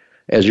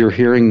as you're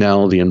hearing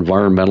now the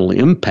environmental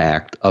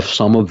impact of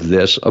some of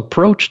this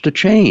approach to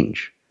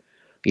change,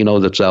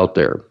 that's out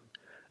there.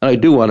 And I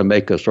do want to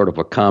make a sort of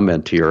a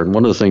comment here. And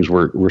one of the things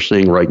we're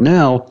seeing right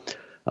now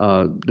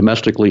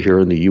domestically here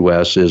in the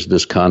U.S. is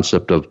this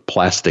concept of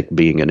plastic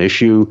being an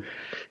issue.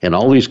 And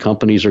all these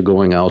companies are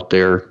going out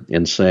there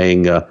and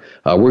saying, we're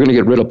going to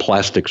get rid of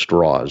plastic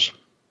straws.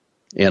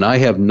 And I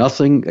have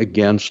nothing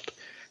against,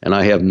 and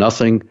I have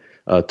nothing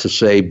to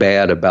say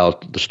bad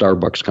about the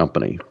Starbucks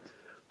company.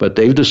 But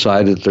they've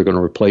decided that they're going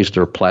to replace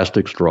their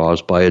plastic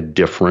straws by a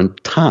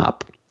different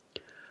top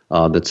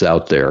that's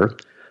out there.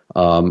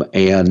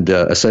 And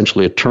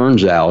essentially it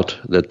turns out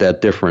that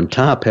different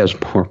top has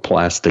more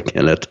plastic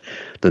in it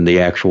than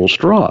the actual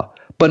straw.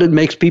 But it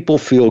makes people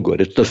feel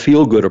good. It's the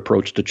feel-good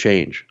approach to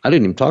change. I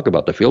didn't even talk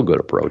about the feel-good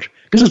approach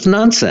because it's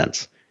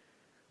nonsense.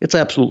 It's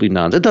absolutely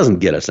nonsense. It doesn't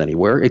get us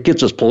anywhere. It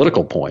gets us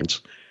political points,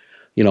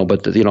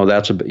 but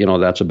that's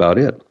about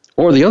it.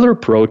 Or the other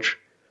approach,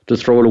 to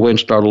throw it away and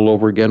start all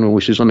over again when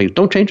we see something,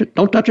 don't change it,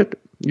 don't touch it.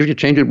 If you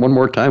change it one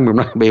more time, we're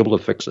not going to be able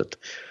to fix it,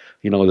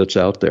 that's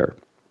out there.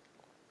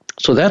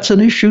 So that's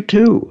an issue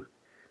too.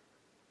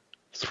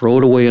 Throw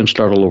it away and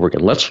start all over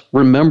again. Let's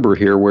remember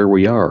here where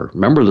we are.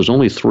 Remember, there's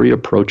only three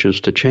approaches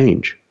to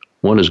change.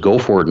 One is go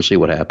for it and see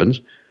what happens.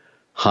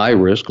 High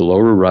risk, low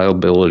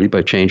reliability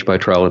by change by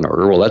trial and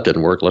error. Well, that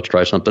didn't work. Let's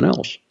try something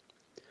else.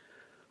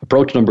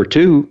 Approach number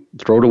two,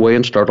 throw it away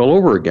and start all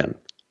over again.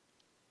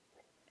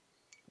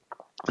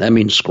 That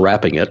means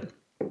scrapping it.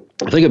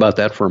 Think about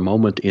that for a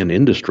moment in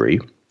industry.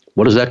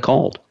 What is that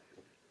called?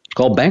 It's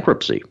called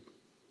bankruptcy.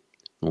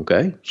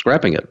 Okay?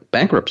 Scrapping it.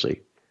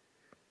 Bankruptcy.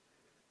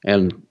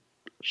 And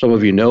some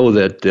of you know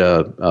that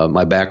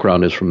my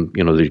background is from,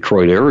 the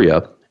Detroit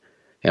area.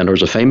 And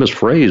there's a famous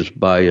phrase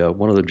by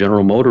one of the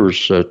General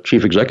Motors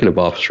chief executive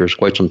officers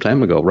quite some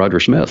time ago, Roger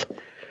Smith.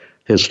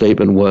 His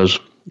statement was,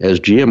 as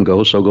GM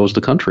goes, so goes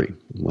the country.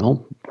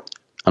 Well,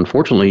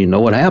 unfortunately, you know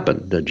what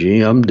happened. The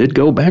GM did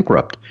go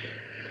bankrupt.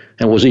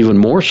 And what was even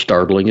more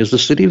startling is the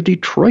city of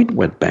Detroit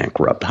went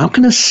bankrupt. How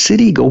can a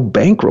city go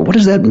bankrupt? What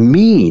does that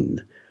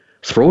mean?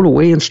 Throw it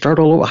away and start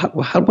all over?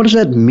 What does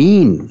that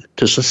mean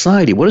to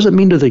society? What does it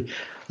mean to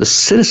the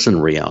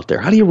citizenry out there?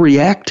 How do you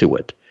react to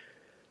it?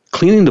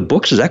 Cleaning the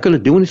books, is that going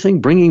to do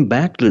anything? Bringing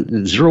back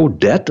the zero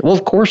debt? Well,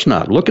 of course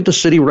not. Look at the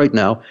city right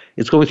now.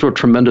 It's going through a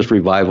tremendous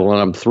revival,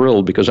 and I'm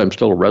thrilled because I'm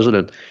still a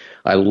resident.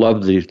 I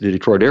love the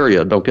Detroit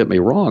area, don't get me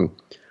wrong.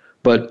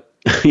 But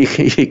you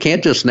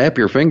can't just snap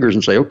your fingers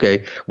and say,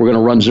 okay, we're going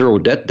to run zero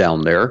debt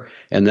down there,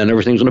 and then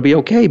everything's going to be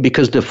okay,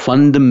 because the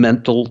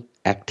fundamental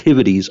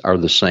activities are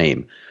the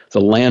same. The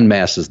land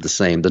mass is the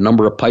same. The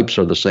number of pipes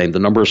are the same. The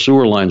number of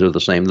sewer lines are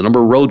the same. The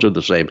number of roads are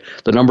the same.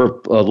 The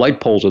number of light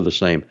poles are the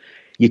same.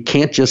 You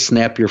can't just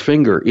snap your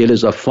finger. It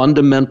is a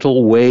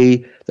fundamental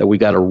way that we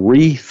got to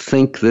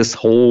rethink this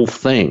whole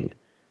thing.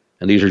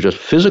 And these are just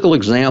physical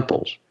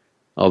examples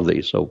of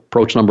these. So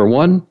approach number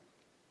 1,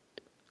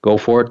 go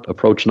for it.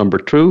 Approach number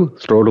 2,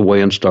 throw it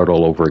away and start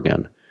all over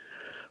again.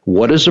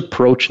 What is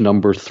approach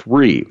number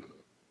 3?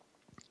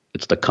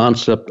 It's the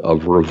concept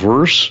of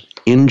reverse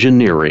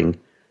engineering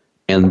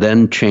and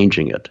then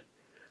changing it.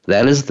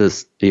 That is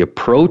the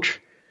approach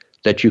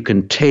that you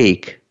can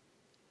take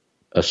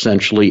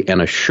essentially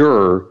and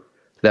assure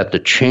that the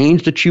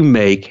change that you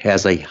make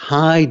has a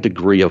high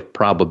degree of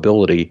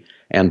probability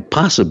and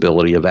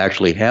possibility of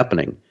actually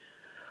happening.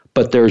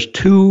 But there's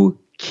 2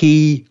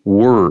 key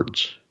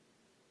words.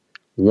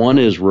 One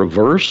is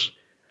reverse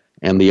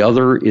and the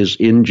other is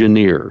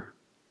engineer.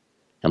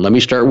 And let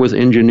me start with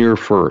engineer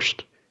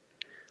first.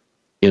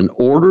 In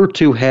order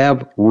to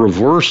have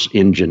reverse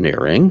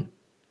engineering,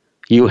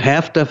 you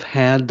have to have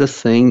had the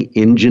thing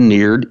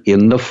engineered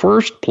in the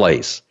first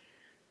place.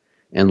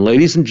 And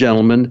ladies and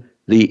gentlemen,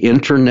 the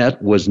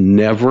internet was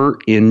never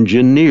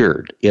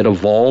engineered. It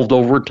evolved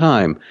over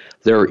time.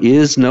 There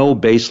is no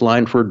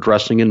baseline for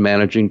addressing and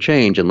managing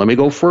change. And let me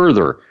go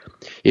further.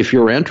 If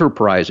your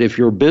enterprise, if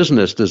your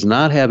business does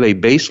not have a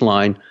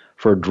baseline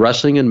for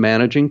addressing and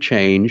managing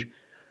change,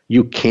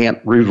 you can't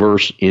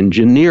reverse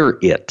engineer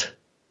it.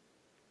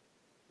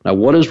 Now,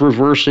 what is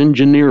reverse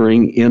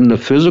engineering in the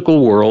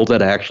physical world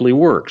that actually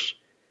works?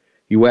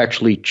 You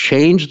actually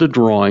change the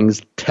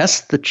drawings,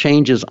 test the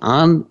changes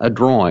on a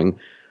drawing.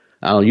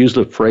 I'll use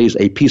the phrase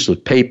a piece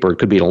of paper. It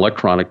could be an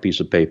electronic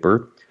piece of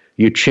paper.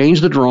 You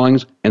change the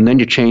drawings, and then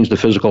you change the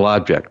physical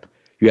object.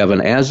 You have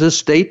an as-is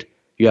state.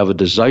 You have a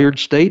desired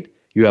state.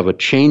 You have a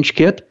change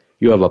kit.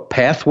 You have a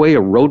pathway,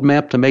 a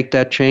roadmap to make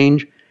that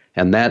change,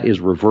 and that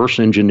is reverse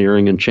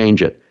engineering and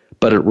change it.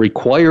 But it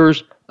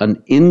requires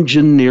an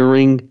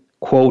engineering,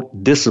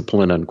 quote,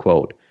 discipline,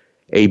 unquote.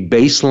 A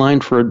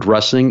baseline for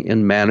addressing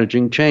and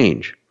managing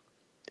change.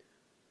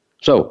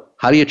 So,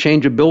 how do you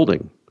change a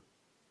building?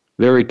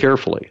 Very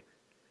carefully.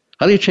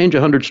 How do you change a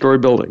 100-story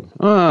building?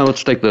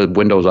 Let's take the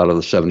windows out of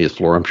the 70th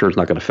floor. I'm sure it's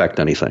not going to affect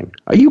anything.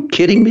 Are you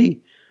kidding me?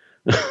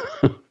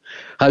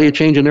 How do you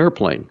change an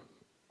airplane?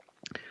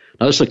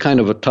 Now, this is kind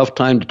of a tough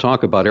time to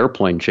talk about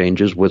airplane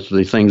changes with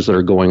the things that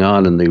are going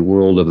on in the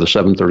world of the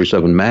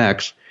 737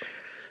 MAX.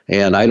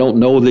 And I don't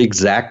know the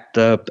exact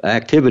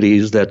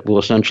activities that will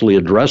essentially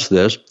address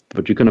this,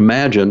 but you can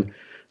imagine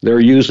they're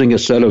using a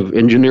set of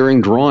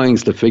engineering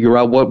drawings to figure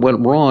out what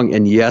went wrong.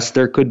 And yes,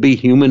 there could be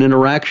human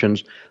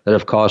interactions that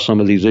have caused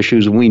some of these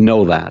issues, and we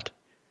know that.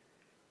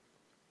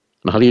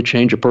 And how do you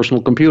change a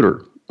personal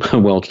computer?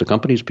 Well, it's the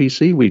company's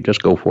PC. We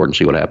just go for it and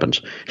see what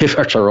happens. If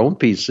it's our own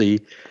PC,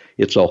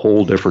 it's a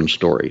whole different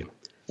story.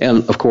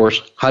 And, of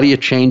course, how do you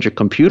change a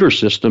computer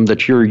system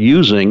that you're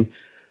using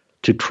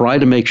to try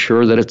to make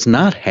sure that it's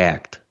not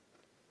hacked?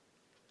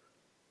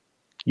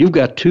 You've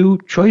got 2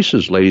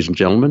 choices, ladies and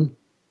gentlemen.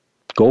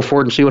 Go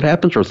for it and see what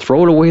happens, or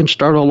throw it away and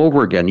start all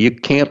over again. You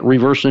can't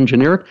reverse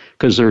engineer it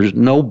because there's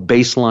no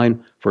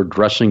baseline for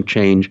addressing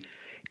change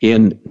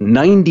in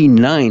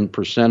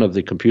 99% of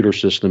the computer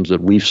systems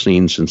that we've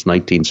seen since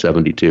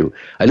 1972.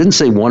 I didn't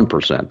say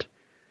 1%,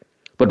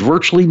 but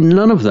virtually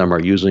none of them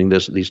are using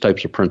these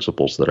types of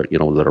principles that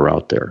are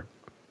out there.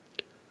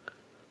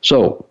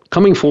 So,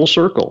 coming full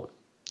circle,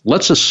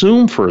 let's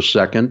assume for a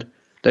second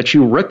that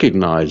you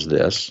recognize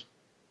this,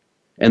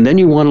 and then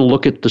you want to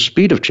look at the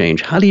speed of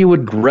change. How do you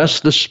address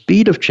the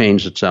speed of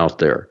change that's out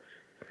there?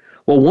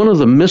 Well, one of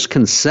the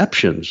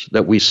misconceptions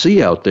that we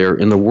see out there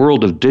in the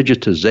world of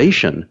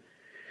digitization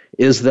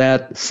is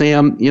that,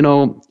 Sam,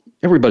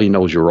 everybody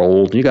knows you're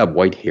old, you got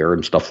white hair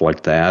and stuff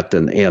like that,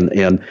 and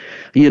in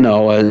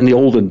the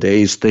olden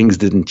days, things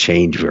didn't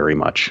change very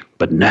much.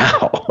 But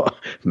now,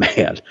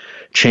 man,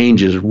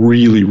 change is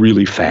really,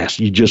 really fast.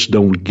 You just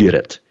don't get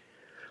it.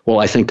 Well,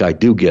 I think I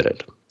do get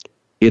it.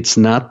 It's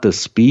not the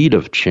speed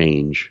of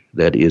change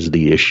that is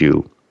the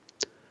issue.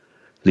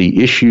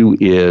 The issue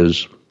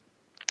is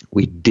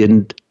we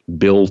didn't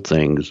build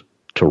things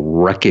to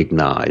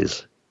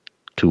recognize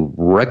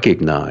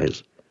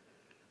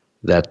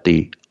that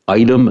the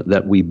item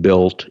that we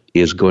built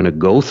is going to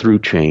go through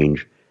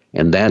change,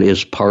 and that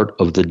is part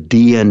of the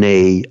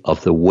DNA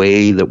of the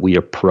way that we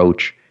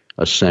approach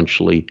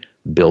essentially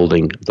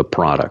building the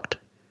product.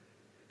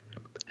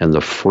 And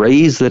the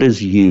phrase that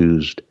is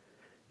used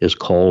is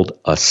called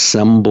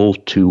assemble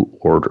to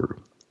order.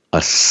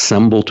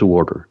 Assemble to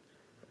order.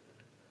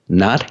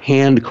 Not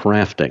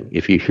handcrafting.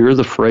 If you hear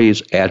the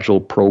phrase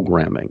agile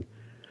programming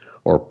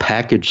or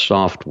packaged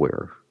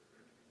software,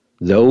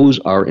 those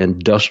are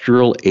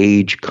industrial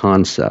age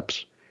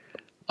concepts.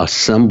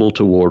 Assemble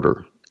to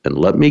order. And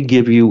let me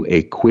give you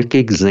a quick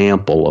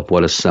example of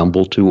what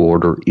assemble to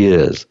order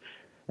is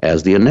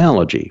as the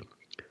analogy.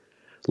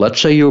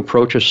 Let's say you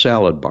approach a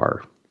salad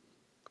bar,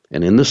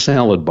 and in the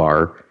salad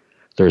bar,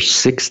 there's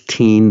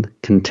 16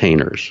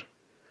 containers.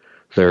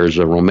 There's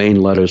a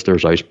romaine lettuce,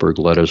 there's iceberg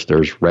lettuce,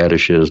 there's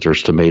radishes,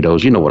 there's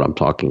tomatoes. You know what I'm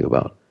talking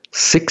about.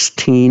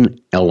 16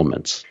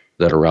 elements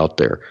that are out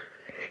there.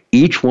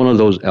 Each one of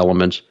those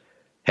elements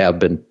have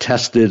been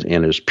tested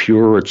and is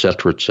pure, et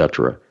cetera, et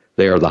cetera.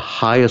 They are the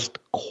highest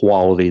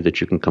quality that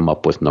you can come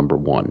up with, number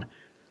one.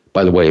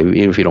 By the way,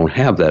 even if you don't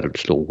have that, it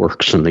still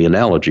works in the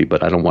analogy,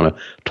 but I don't want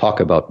to talk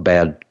about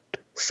bad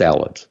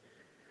salads.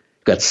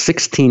 You've got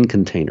 16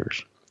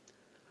 containers.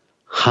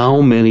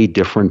 How many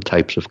different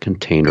types of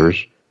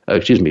containers,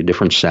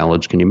 different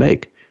salads can you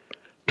make?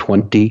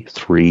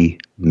 23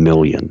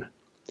 million.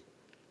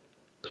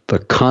 The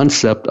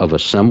concept of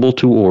assemble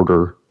to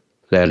order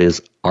that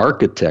is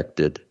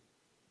architected,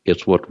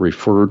 it's what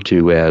referred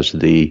to as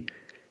the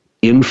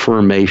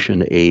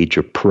information age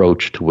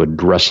approach to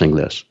addressing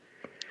this.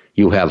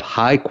 You have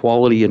high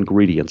quality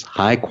ingredients,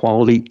 high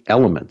quality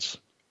elements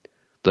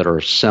that are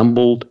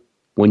assembled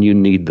when you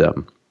need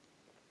them.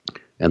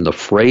 And the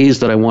phrase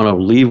that I want to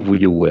leave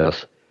you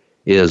with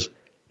is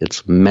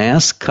it's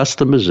mass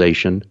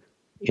customization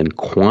in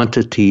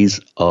quantities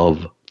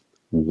of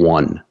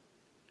one.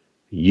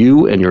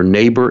 You and your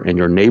neighbor and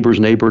your neighbor's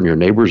neighbor and your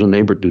neighbor's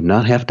neighbor do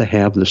not have to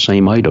have the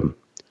same item.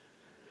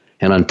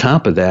 And on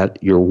top of that,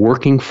 you're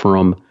working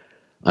from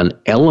an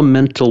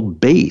elemental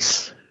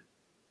base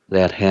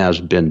that has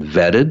been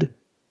vetted,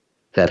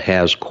 that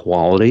has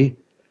quality,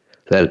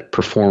 that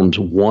performs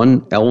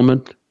one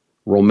element.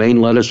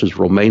 Romaine lettuce is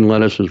romaine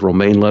lettuce is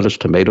romaine lettuce.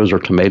 Tomatoes are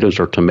tomatoes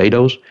are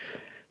tomatoes.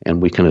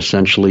 And we can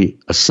essentially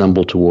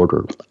assemble to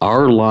order.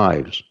 Our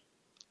lives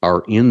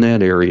are in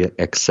that area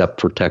except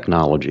for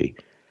technology.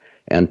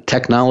 And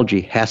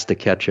technology has to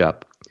catch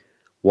up.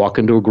 Walk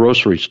into a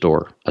grocery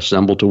store,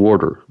 assemble to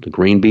order. The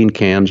green bean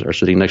cans are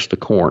sitting next to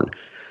corn.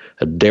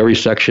 A dairy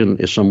section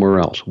is somewhere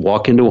else.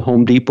 Walk into a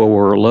Home Depot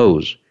or a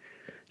Lowe's.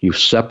 You've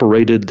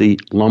separated the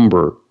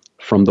lumber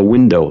from the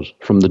windows,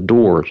 from the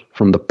doors,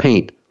 from the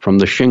paint, from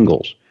the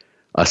shingles.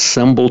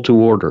 Assemble to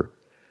order.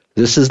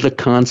 This is the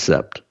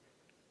concept.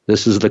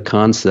 This is the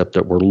concept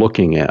that we're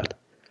looking at.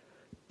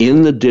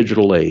 In the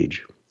digital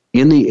age,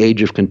 in the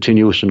age of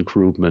continuous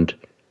improvement,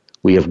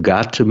 we have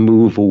got to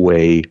move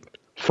away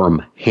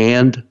from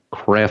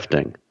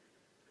handcrafting.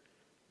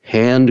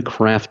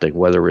 Handcrafting,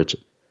 whether it's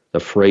the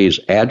phrase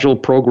agile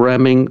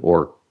programming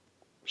or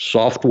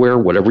software,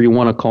 whatever you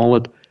want to call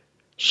it,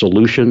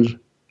 solutions,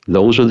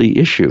 those are the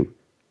issue.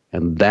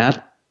 And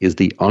that is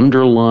the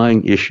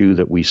underlying issue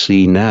that we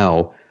see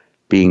now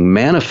being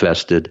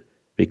manifested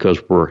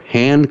because we're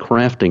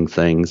handcrafting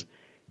things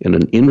in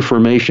an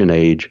information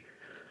age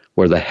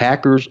where the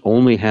hackers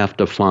only have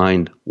to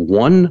find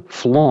one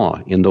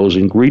flaw in those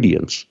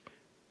ingredients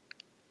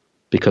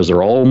because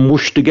they're all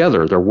mushed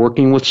together. They're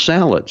working with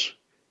salads,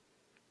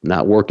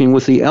 not working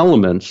with the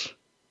elements,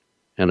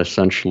 and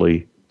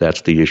essentially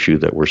that's the issue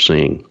that we're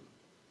seeing.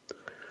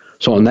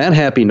 So on that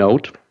happy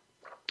note,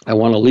 I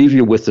want to leave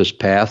you with this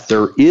path.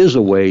 There is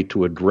a way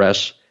to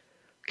address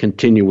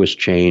continuous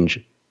change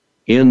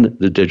in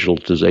the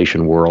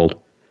digitalization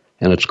world,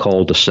 and it's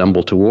called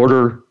Assemble to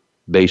Order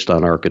based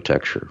on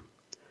architecture.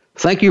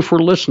 Thank you for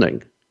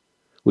listening.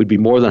 We'd be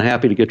more than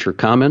happy to get your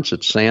comments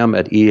at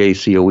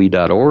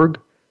sam@eacoe.org,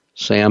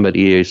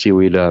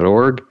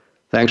 sam@eacoe.org.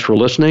 Thanks for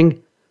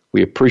listening.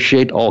 We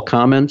appreciate all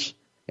comments,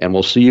 and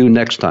we'll see you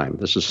next time.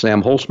 This is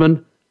Sam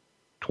Holtzman,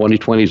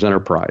 2020's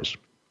Enterprise.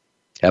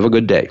 Have a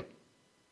good day.